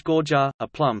 e.g., gujgorja, a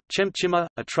plum, chemchima,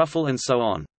 a truffle, and so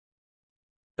on.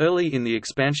 Early in the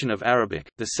expansion of Arabic,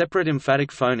 the separate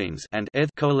emphatic phonemes and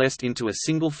eth coalesced into a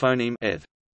single phoneme eth.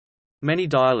 Many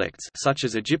dialects, such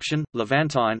as Egyptian,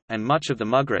 Levantine, and much of the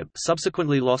Maghreb,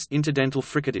 subsequently lost interdental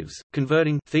fricatives,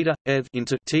 converting theta, eth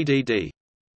into tdd.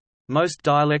 Most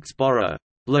dialects borrow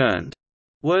learned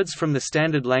words from the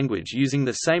standard language using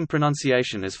the same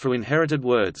pronunciation as for inherited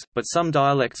words, but some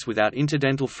dialects without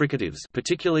interdental fricatives,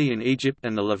 particularly in Egypt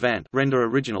and the Levant, render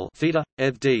original theta,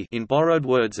 eth d in borrowed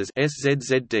words as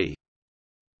szzd.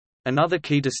 Another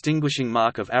key distinguishing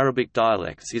mark of Arabic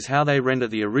dialects is how they render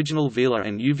the original velar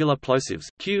and uvular plosives,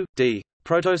 q, d,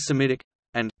 Proto-Semitic,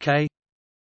 and k.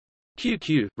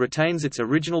 QQ retains its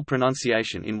original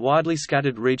pronunciation in widely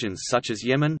scattered regions such as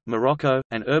Yemen, Morocco,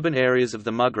 and urban areas of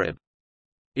the Maghreb.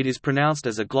 It is pronounced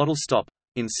as a glottal stop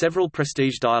in several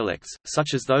prestige dialects,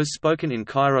 such as those spoken in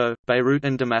Cairo, Beirut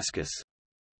and Damascus.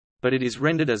 But it is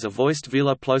rendered as a voiced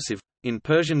velar plosive in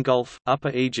Persian Gulf, Upper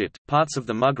Egypt, parts of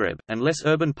the Maghreb, and less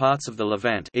urban parts of the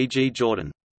Levant, e.g.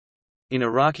 Jordan. In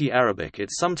Iraqi Arabic it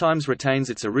sometimes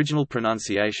retains its original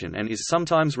pronunciation and is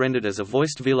sometimes rendered as a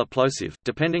voiced velar plosive,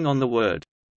 depending on the word.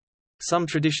 Some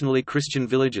traditionally Christian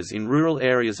villages in rural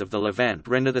areas of the Levant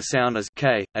render the sound as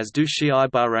k, as do Shi'i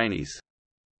Bahrainis.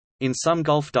 In some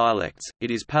Gulf dialects,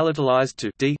 it is palatalized to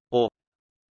d, or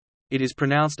it is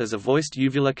pronounced as a voiced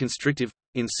uvular constrictive,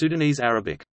 in Sudanese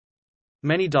Arabic.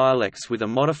 Many dialects with a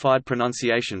modified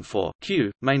pronunciation for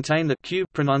q maintain the q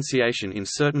pronunciation in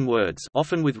certain words,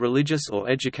 often with religious or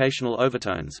educational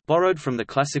overtones borrowed from the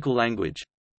classical language.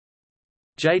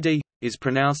 JD is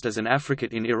pronounced as an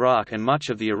affricate in Iraq and much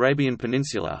of the Arabian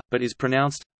Peninsula, but is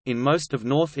pronounced in most of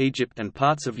North Egypt and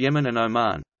parts of Yemen and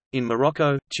Oman, in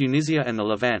Morocco, Tunisia and the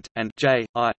Levant, and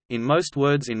j.I. in most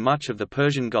words in much of the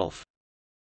Persian Gulf.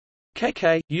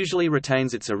 KK usually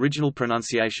retains its original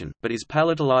pronunciation, but is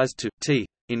palatalized to t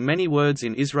in many words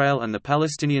in Israel and the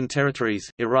Palestinian territories,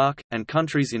 Iraq, and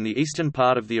countries in the eastern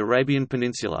part of the Arabian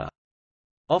Peninsula.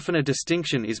 Often a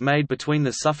distinction is made between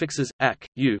the suffixes ak,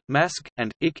 u, mask,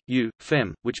 and ik, u,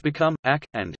 fem, which become ak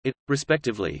and it,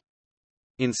 respectively.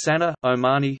 In Sana,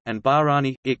 Omani, and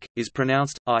Bahrani, ik is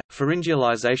pronounced I.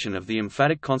 Pharyngealization of the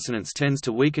emphatic consonants tends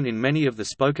to weaken in many of the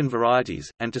spoken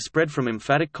varieties, and to spread from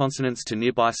emphatic consonants to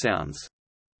nearby sounds.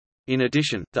 In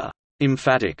addition, the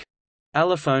emphatic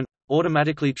allophone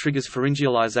automatically triggers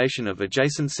pharyngealization of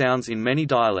adjacent sounds in many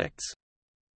dialects.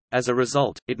 As a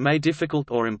result, it may be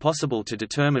difficult or impossible to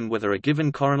determine whether a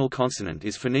given coronal consonant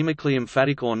is phonemically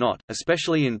emphatic or not,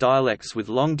 especially in dialects with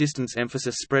long-distance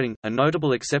emphasis spreading. A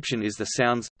notable exception is the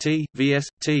sounds t, vs,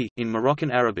 t in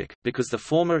Moroccan Arabic, because the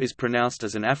former is pronounced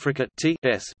as an affricate t,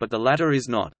 s, but the latter is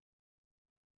not.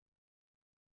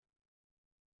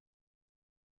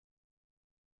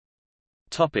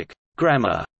 Topic: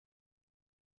 Grammar.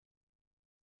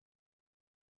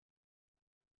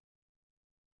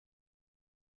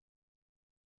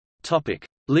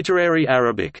 Literary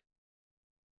Arabic.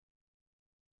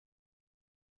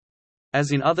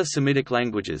 As in other Semitic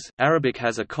languages, Arabic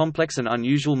has a complex and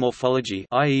unusual morphology,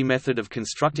 i.e. method of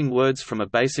constructing words from a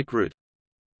basic root.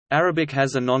 Arabic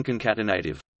has a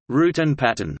nonconcatenative root and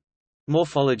pattern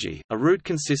morphology. A root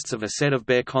consists of a set of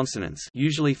bare consonants,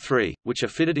 usually 3, which are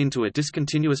fitted into a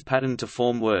discontinuous pattern to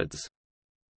form words.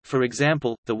 For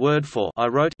example, the word for I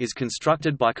wrote is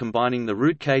constructed by combining the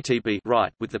root ktb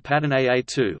write with the pattern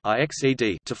aa2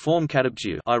 ixed to form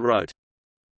katabju I wrote.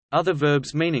 Other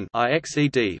verbs meaning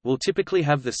ixed will typically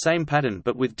have the same pattern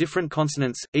but with different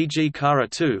consonants, e.g.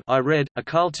 kara2 I read,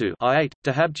 akaltu I ate,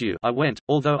 dahabju I went,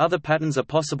 although other patterns are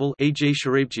possible, e.g.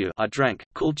 sharibju I drank,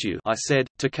 kultu I said,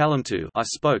 takalamtu I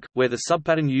spoke, where the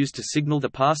subpattern used to signal the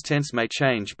past tense may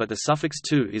change but the suffix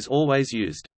tu is always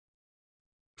used.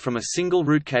 From a single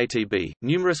root ktb,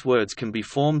 numerous words can be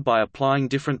formed by applying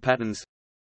different patterns.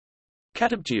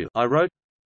 Katabju I wrote.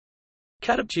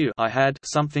 Katabju I had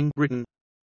something written.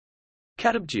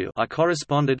 Katabju I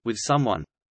corresponded with someone.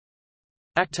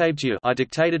 Aktabju, I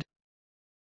dictated.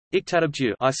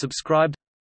 Iktatabju, I subscribed.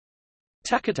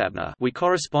 Takatabna, we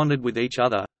corresponded with each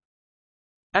other.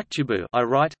 Aktubu, I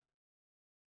write.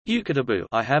 Ukatabu,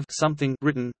 I have something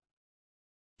written.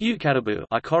 Ukatabu,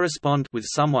 I correspond with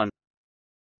someone.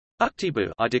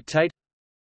 Uktibu, I dictate.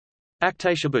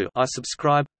 Aktashabu, I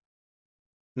subscribe.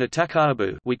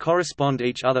 Natakarabu, we correspond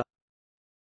each other.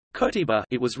 Kotiba,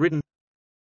 it was written.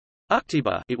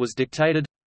 Uktiba, it was dictated.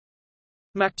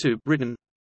 Maktub, written.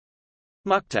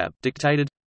 Muktab, dictated.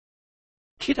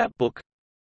 Kitab, book.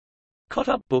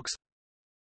 Kotub, books.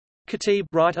 Katib,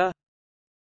 writer.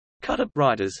 Kutub,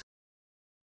 writers.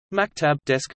 Maktab,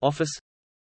 desk, office.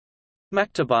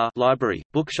 Maktaba, library,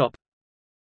 bookshop,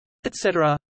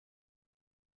 etc.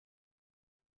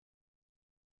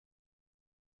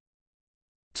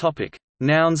 Topic: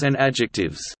 Nouns and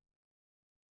adjectives.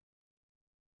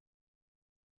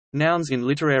 Nouns in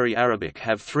literary Arabic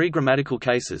have three grammatical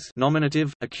cases: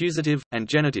 nominative, accusative, and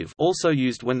genitive, also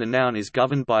used when the noun is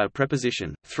governed by a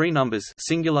preposition, three numbers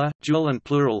singular, dual and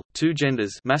plural, two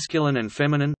genders masculine and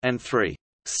feminine, and three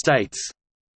states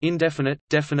indefinite,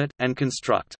 definite, and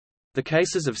construct. The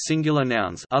cases of singular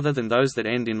nouns other than those that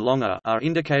end in longer are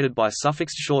indicated by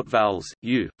suffixed short vowels,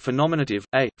 u, for nominative,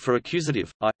 a, for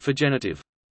accusative, I, for genitive.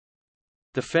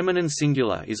 The feminine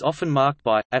singular is often marked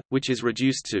by at, which is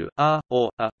reduced to a or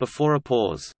a before a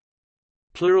pause.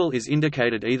 Plural is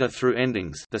indicated either through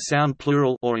endings, the sound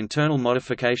plural, or internal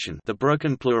modification, the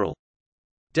broken plural.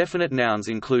 Definite nouns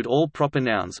include all proper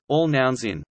nouns, all nouns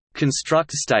in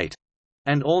construct state,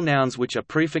 and all nouns which are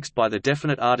prefixed by the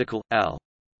definite article al.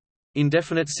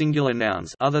 Indefinite singular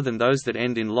nouns other than those that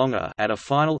end in longer add a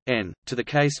final n to the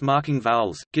case marking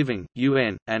vowels, giving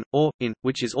un and or in,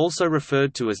 which is also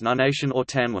referred to as nunation or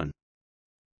tanwin.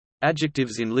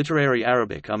 Adjectives in literary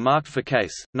Arabic are marked for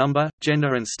case, number,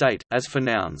 gender and state, as for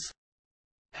nouns.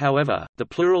 However, the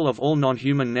plural of all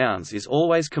non-human nouns is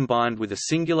always combined with a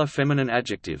singular feminine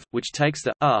adjective, which takes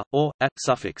the a or at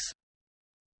suffix.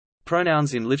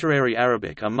 Pronouns in literary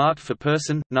Arabic are marked for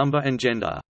person, number and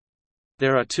gender.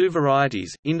 There are two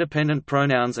varieties, independent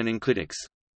pronouns and enclitics.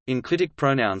 Enclitic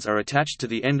pronouns are attached to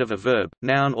the end of a verb,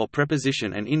 noun or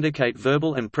preposition and indicate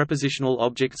verbal and prepositional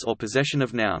objects or possession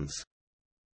of nouns.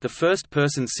 The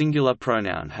first-person singular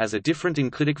pronoun has a different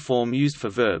enclitic form used for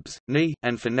verbs, ni,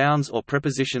 and for nouns or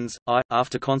prepositions, I,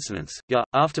 after consonants, ya,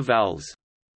 after vowels.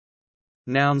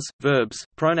 Nouns, verbs,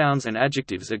 pronouns and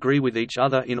adjectives agree with each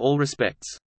other in all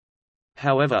respects.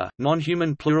 However,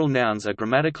 non-human plural nouns are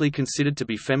grammatically considered to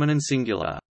be feminine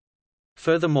singular.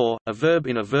 Furthermore, a verb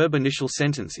in a verb initial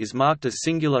sentence is marked as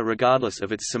singular regardless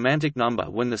of its semantic number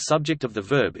when the subject of the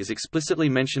verb is explicitly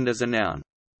mentioned as a noun.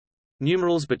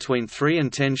 Numerals between 3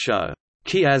 and 10 show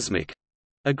chiasmic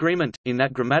agreement, in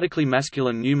that grammatically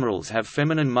masculine numerals have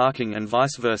feminine marking and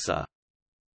vice versa.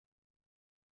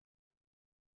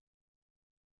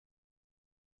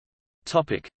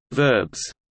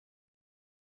 Verbs.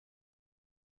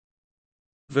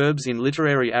 Verbs in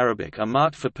literary Arabic are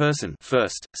marked for person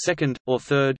first, second, or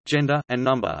third, gender, and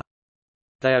number.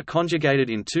 They are conjugated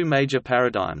in two major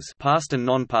paradigms, past and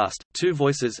non-past, two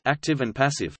voices active and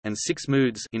passive, and six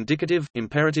moods indicative,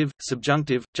 imperative,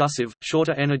 subjunctive, jussive,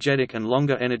 shorter energetic and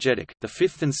longer energetic. The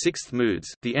fifth and sixth moods,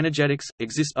 the energetics,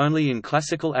 exist only in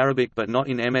classical Arabic but not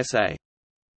in MSA.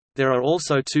 There are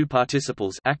also two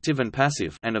participles active and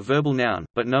passive and a verbal noun,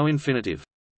 but no infinitive.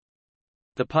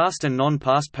 The past and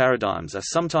non-past paradigms are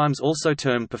sometimes also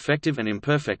termed perfective and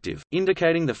imperfective,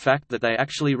 indicating the fact that they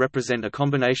actually represent a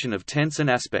combination of tense and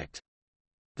aspect.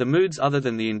 The moods other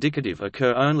than the indicative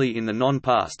occur only in the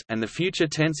non-past, and the future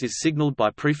tense is signaled by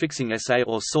prefixing sa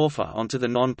or sorfa onto the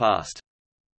non-past.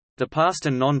 The past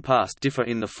and non-past differ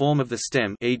in the form of the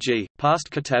stem, e.g.,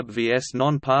 past katab vs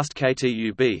non-past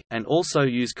ktub, and also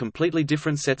use completely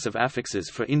different sets of affixes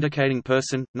for indicating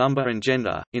person, number and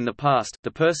gender. In the past,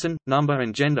 the person, number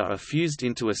and gender are fused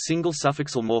into a single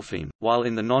suffixal morpheme, while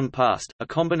in the non-past, a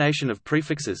combination of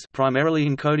prefixes primarily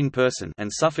encoding person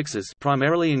and suffixes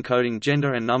primarily encoding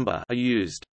gender and number are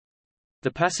used.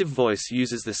 The passive voice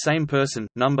uses the same person,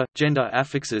 number, gender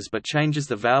affixes but changes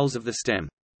the vowels of the stem.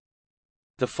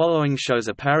 The following shows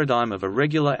a paradigm of a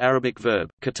regular Arabic verb,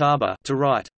 kataba, to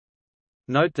write.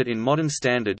 Note that in modern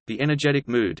standard, the energetic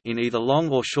mood in either long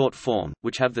or short form,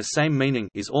 which have the same meaning,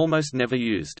 is almost never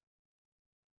used.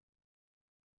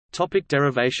 Topic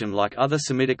derivation. Like other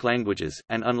Semitic languages,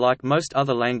 and unlike most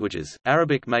other languages,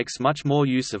 Arabic makes much more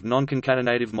use of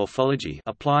non-concatenative morphology,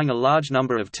 applying a large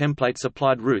number of templates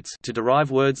applied roots to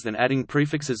derive words than adding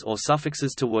prefixes or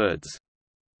suffixes to words.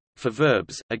 For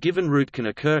verbs, a given root can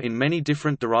occur in many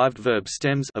different derived verb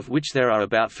stems, of which there are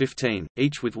about 15,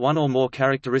 each with one or more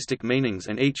characteristic meanings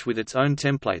and each with its own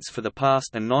templates for the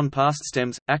past and non-past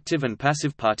stems, active and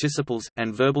passive participles,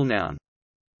 and verbal noun.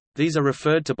 These are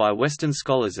referred to by Western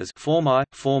scholars as Form I,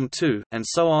 Form II, and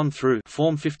so on through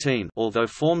Form 15, although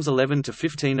Forms 11 to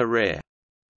 15 are rare.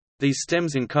 These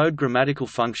stems encode grammatical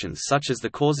functions such as the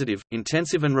causative,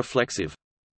 intensive and reflexive.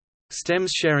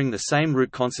 Stems sharing the same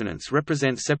root consonants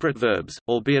represent separate verbs,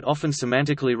 albeit often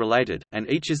semantically related, and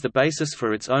each is the basis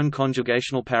for its own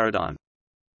conjugational paradigm.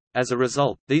 As a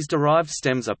result, these derived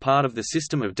stems are part of the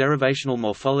system of derivational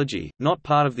morphology, not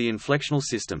part of the inflectional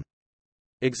system.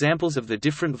 Examples of the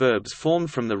different verbs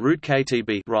formed from the root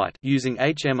ktb right using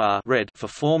HMR red for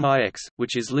form IX,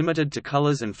 which is limited to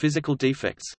colors and physical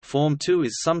defects. Form 2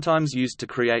 is sometimes used to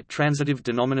create transitive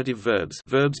denominative verbs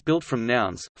built from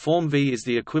nouns. Form V is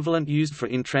the equivalent used for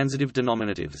intransitive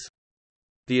denominatives.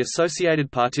 The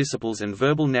associated participles and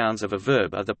verbal nouns of a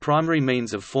verb are the primary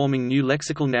means of forming new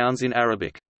lexical nouns in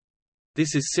Arabic.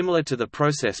 This is similar to the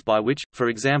process by which, for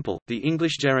example, the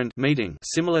English gerund meeting,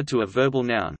 similar to a verbal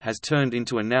noun, has turned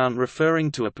into a noun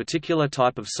referring to a particular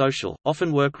type of social,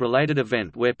 often work-related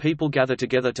event where people gather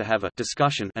together to have a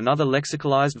discussion, another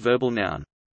lexicalized verbal noun.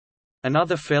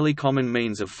 Another fairly common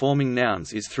means of forming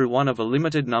nouns is through one of a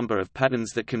limited number of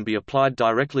patterns that can be applied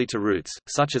directly to roots,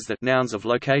 such as the nouns of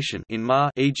location in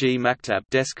ma, e.g. maktab,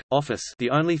 desk, office.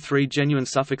 The only three genuine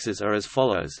suffixes are as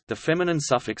follows: the feminine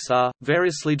suffix a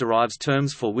variously derives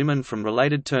terms for women from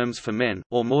related terms for men,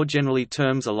 or more generally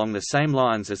terms along the same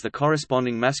lines as the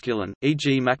corresponding masculine,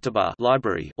 e.g. maktaba,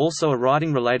 library, also a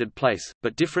writing-related place,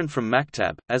 but different from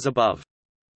maktab, as above.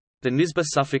 The nisba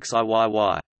suffix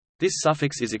iyy. This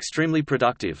suffix is extremely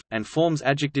productive, and forms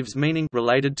adjectives meaning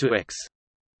related to x.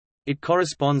 It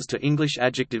corresponds to English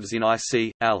adjectives in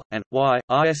ic, al, and y,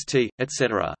 ist,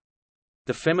 etc.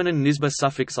 The feminine nisba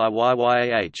suffix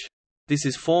iyyyah. This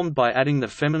is formed by adding the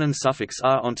feminine suffix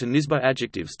r onto nisba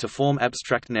adjectives to form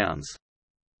abstract nouns.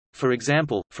 For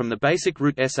example, from the basic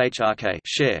root shrk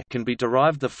share can be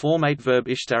derived the form 8 verb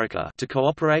ishtaraka to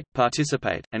cooperate,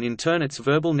 participate, and in turn its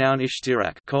verbal noun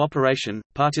ishtirak cooperation,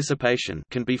 participation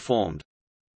can be formed.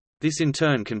 This in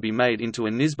turn can be made into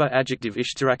a nisba adjective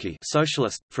ishtiraki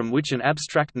socialist, from which an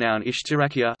abstract noun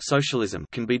ishtirakia socialism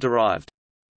can be derived.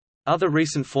 Other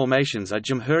recent formations are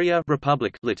Jamhuriya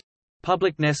republic lit.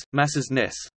 Publicness,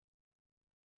 massesness.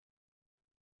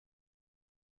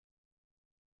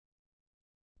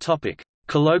 Topic: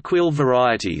 Colloquial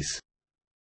varieties.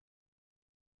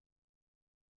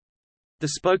 The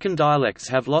spoken dialects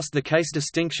have lost the case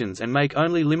distinctions and make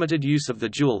only limited use of the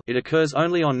dual. It occurs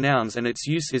only on nouns and its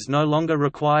use is no longer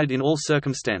required in all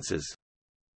circumstances.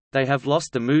 They have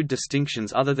lost the mood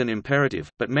distinctions other than imperative,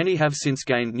 but many have since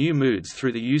gained new moods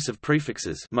through the use of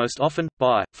prefixes, most often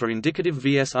by, for indicative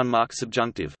vs unmarked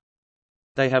subjunctive.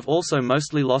 They have also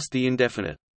mostly lost the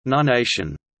indefinite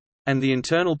nunation and the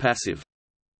internal passive.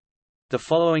 The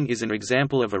following is an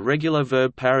example of a regular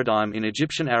verb paradigm in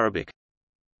Egyptian Arabic.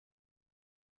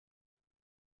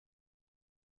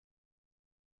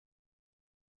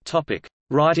 Topic: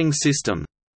 Writing system.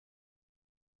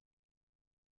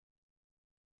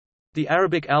 The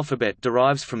Arabic alphabet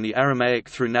derives from the Aramaic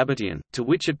through Nabatean, to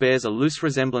which it bears a loose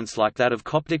resemblance like that of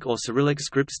Coptic or Cyrillic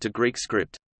scripts to Greek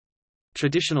script.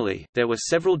 Traditionally, there were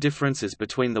several differences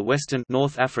between the Western,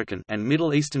 North African, and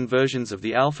Middle Eastern versions of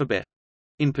the alphabet.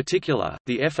 In particular,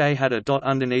 the FA had a dot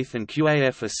underneath and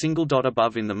QAF a single dot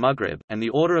above in the Maghreb, and the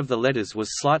order of the letters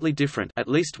was slightly different, at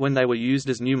least when they were used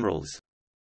as numerals.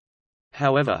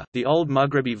 However, the old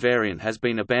Maghrebi variant has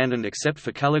been abandoned except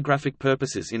for calligraphic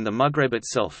purposes in the Maghreb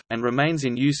itself, and remains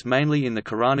in use mainly in the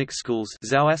Quranic schools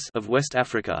of West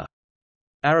Africa.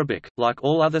 Arabic, like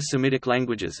all other Semitic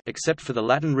languages except for the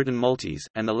Latin written Maltese,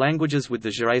 and the languages with the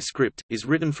Juré script, is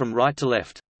written from right to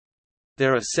left.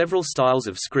 There are several styles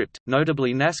of script,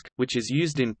 notably Naskh, which is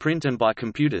used in print and by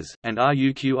computers, and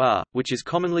Ruqr, which is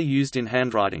commonly used in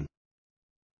handwriting.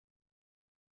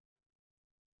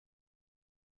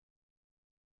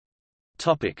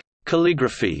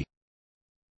 Calligraphy.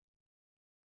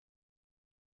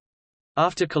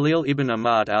 After Khalil ibn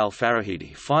Ahmad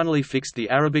al-Farahidi finally fixed the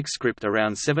Arabic script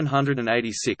around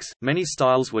 786, many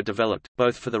styles were developed,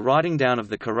 both for the writing down of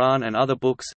the Quran and other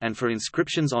books, and for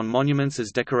inscriptions on monuments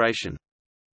as decoration.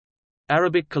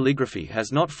 Arabic calligraphy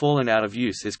has not fallen out of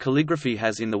use as calligraphy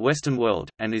has in the Western world,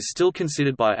 and is still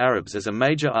considered by Arabs as a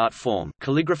major art form.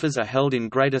 Calligraphers are held in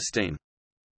great esteem.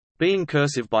 Being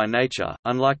cursive by nature,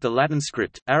 unlike the Latin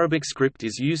script, Arabic script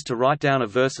is used to write down a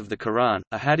verse of the Quran,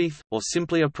 a hadith, or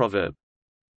simply a proverb.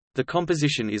 The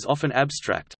composition is often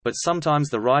abstract, but sometimes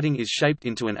the writing is shaped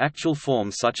into an actual form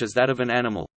such as that of an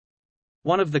animal.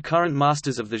 One of the current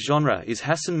masters of the genre is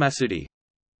Hassan Masudi.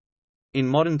 In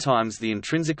modern times, the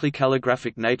intrinsically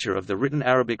calligraphic nature of the written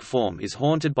Arabic form is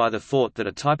haunted by the thought that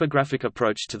a typographic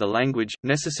approach to the language,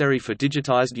 necessary for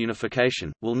digitized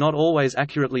unification, will not always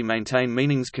accurately maintain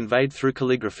meanings conveyed through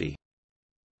calligraphy.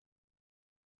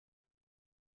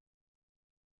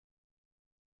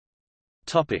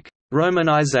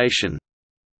 Romanization.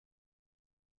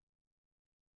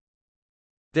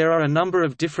 There are a number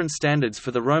of different standards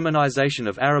for the romanization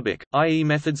of Arabic, i.e.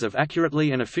 methods of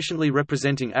accurately and efficiently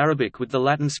representing Arabic with the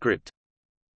Latin script.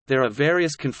 There are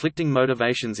various conflicting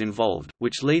motivations involved,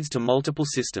 which leads to multiple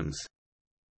systems.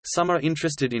 Some are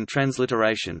interested in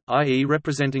transliteration, i.e.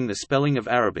 representing the spelling of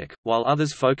Arabic, while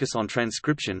others focus on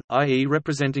transcription, i.e.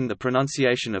 representing the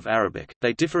pronunciation of Arabic.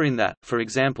 They differ in that, for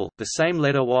example, the same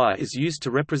letter Y is used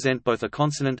to represent both a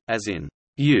consonant, as in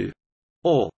you,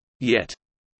 or yet,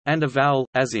 and a vowel,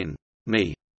 as in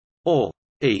me, or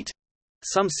eat.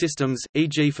 Some systems,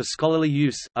 e.g. for scholarly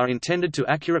use, are intended to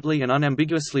accurately and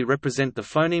unambiguously represent the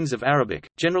phonemes of Arabic,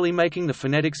 generally making the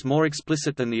phonetics more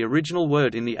explicit than the original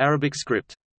word in the Arabic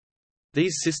script.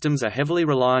 These systems are heavily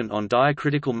reliant on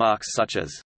diacritical marks such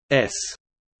as s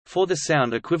for the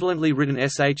sound equivalently written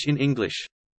sh in English.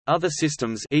 Other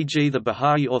systems, e.g. the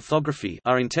Bahai orthography,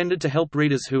 are intended to help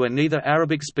readers who are neither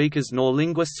Arabic speakers nor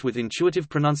linguists with intuitive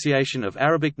pronunciation of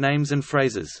Arabic names and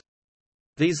phrases.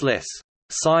 These less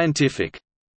scientific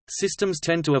systems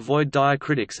tend to avoid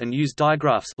diacritics and use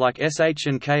digraphs like sh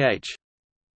and kh.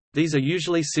 These are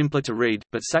usually simpler to read,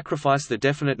 but sacrifice the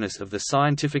definiteness of the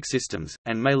scientific systems,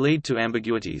 and may lead to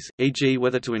ambiguities, e.g.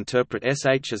 whether to interpret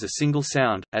sh as a single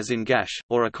sound, as in gash,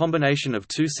 or a combination of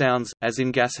two sounds, as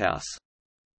in gashouse.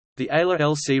 The Ayla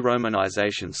LC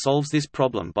romanization solves this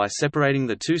problem by separating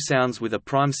the two sounds with a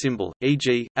prime symbol,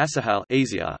 e.g., asahal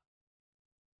easier.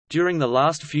 During the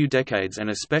last few decades and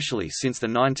especially since the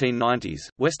 1990s,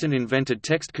 Western-invented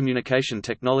text communication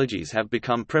technologies have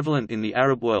become prevalent in the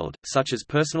Arab world, such as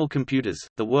personal computers,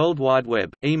 the World Wide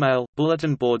Web, email,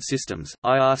 bulletin board systems,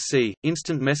 IRC,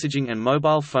 instant messaging and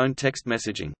mobile phone text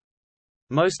messaging.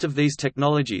 Most of these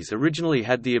technologies originally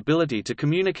had the ability to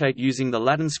communicate using the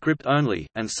Latin script only,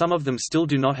 and some of them still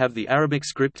do not have the Arabic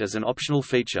script as an optional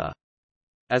feature.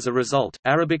 As a result,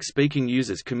 Arabic-speaking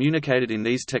users communicated in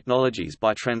these technologies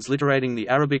by transliterating the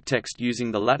Arabic text using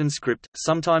the Latin script,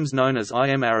 sometimes known as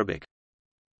IM Arabic.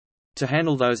 To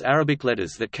handle those Arabic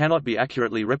letters that cannot be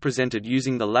accurately represented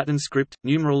using the Latin script,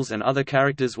 numerals and other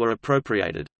characters were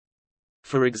appropriated.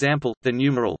 For example, the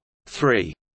numeral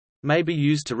 3 may be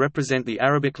used to represent the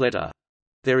Arabic letter.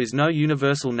 There is no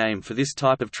universal name for this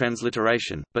type of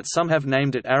transliteration, but some have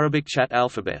named it Arabic chat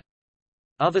alphabet.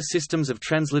 Other systems of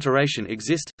transliteration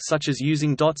exist, such as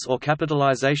using dots or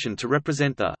capitalization to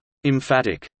represent the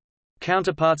emphatic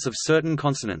counterparts of certain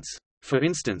consonants. For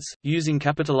instance, using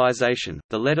capitalization,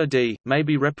 the letter D may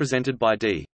be represented by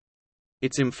D.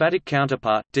 Its emphatic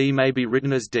counterpart, D, may be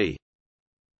written as D.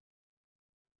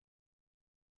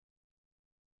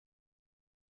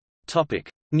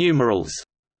 Numerals.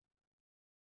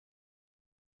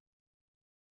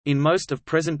 In most of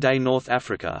present-day North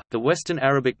Africa, the Western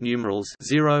Arabic numerals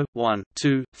 0, 1,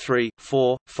 2, 3,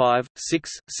 4, 5,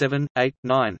 6, 7, 8,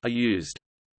 9 are used.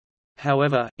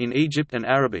 However, in Egypt and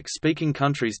Arabic-speaking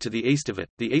countries to the east of it,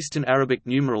 the Eastern Arabic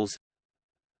numerals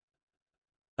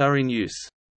are in use.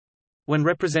 When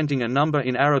representing a number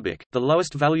in Arabic, the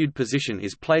lowest valued position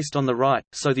is placed on the right,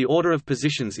 so the order of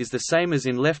positions is the same as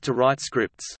in left-to-right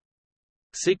scripts.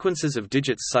 Sequences of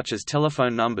digits such as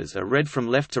telephone numbers are read from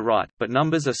left to right, but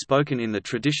numbers are spoken in the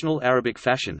traditional Arabic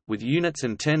fashion, with units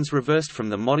and tens reversed from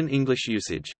the modern English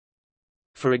usage.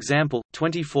 For example,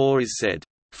 24 is said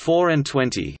 4 and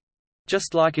 20,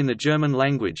 just like in the German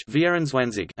language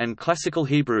and Classical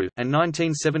Hebrew, and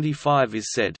 1975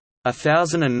 is said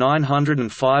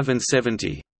 1905 and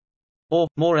 70, or,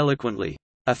 more eloquently,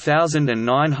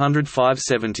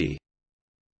 1905-70.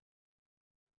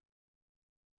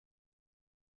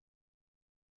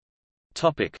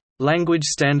 Language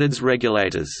standards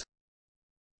regulators.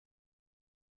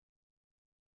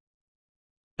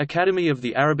 Academy of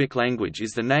the Arabic Language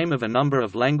is the name of a number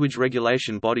of language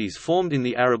regulation bodies formed in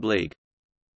the Arab League.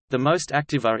 The most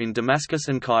active are in Damascus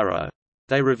and Cairo.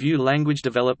 They review language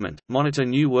development, monitor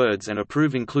new words and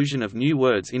approve inclusion of new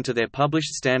words into their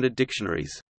published standard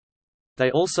dictionaries. They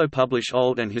also publish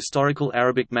old and historical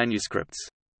Arabic manuscripts.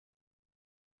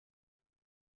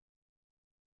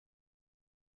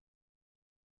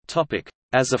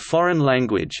 As a foreign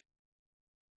language.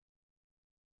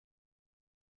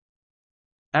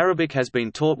 Arabic has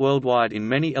been taught worldwide in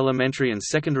many elementary and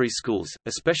secondary schools,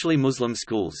 especially Muslim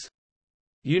schools.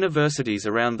 Universities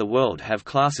around the world have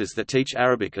classes that teach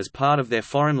Arabic as part of their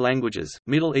foreign languages,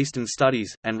 Middle Eastern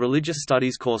studies, and religious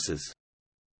studies courses.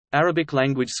 Arabic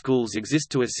language schools exist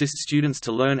to assist students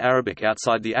to learn Arabic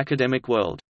outside the academic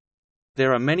world.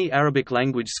 There are many Arabic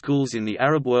language schools in the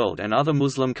Arab world and other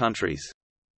Muslim countries.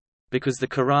 Because the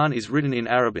Quran is written in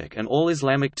Arabic and all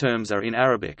Islamic terms are in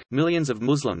Arabic, millions of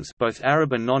Muslims, both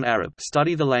Arab and non-Arab,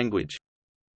 study the language.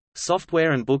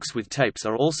 Software and books with tapes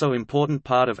are also important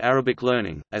part of Arabic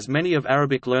learning, as many of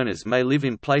Arabic learners may live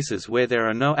in places where there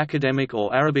are no academic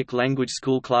or Arabic language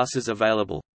school classes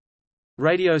available.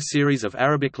 Radio series of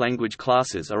Arabic language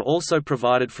classes are also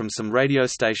provided from some radio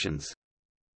stations.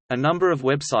 A number of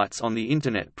websites on the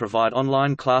Internet provide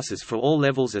online classes for all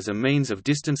levels as a means of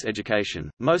distance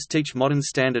education. Most teach modern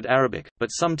standard Arabic, but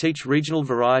some teach regional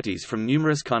varieties from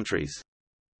numerous countries.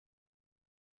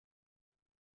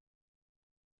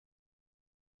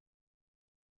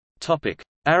 Topic: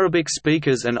 Arabic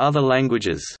speakers and other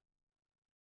languages.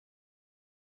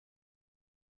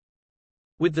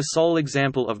 With the sole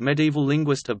example of medieval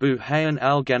linguist Abu Hayyan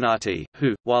al-Ghanati,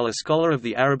 who, while a scholar of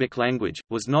the Arabic language,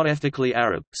 was not ethnically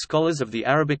Arab, scholars of the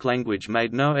Arabic language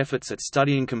made no efforts at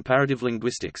studying comparative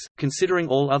linguistics, considering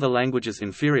all other languages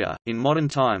inferior. In modern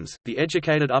times, the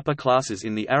educated upper classes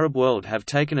in the Arab world have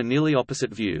taken a nearly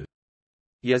opposite view.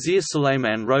 Yazir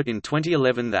Suleiman wrote in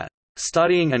 2011 that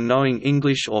studying and knowing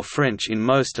English or French in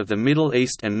most of the Middle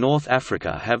East and North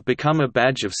Africa have become a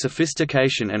badge of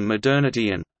sophistication and modernity,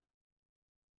 and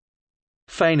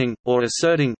feigning, or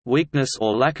asserting, weakness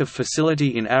or lack of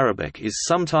facility in Arabic is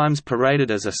sometimes paraded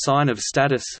as a sign of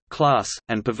status, class,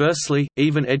 and perversely,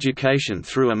 even education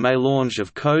through a mélange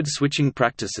of code-switching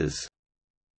practices.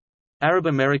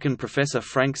 Arab-American professor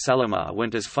Frank Salamar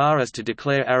went as far as to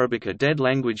declare Arabic a dead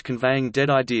language conveying dead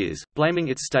ideas, blaming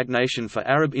its stagnation for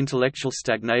Arab intellectual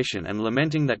stagnation and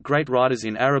lamenting that great writers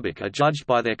in Arabic are judged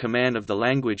by their command of the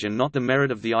language and not the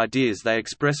merit of the ideas they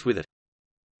express with it.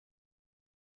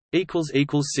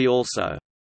 See also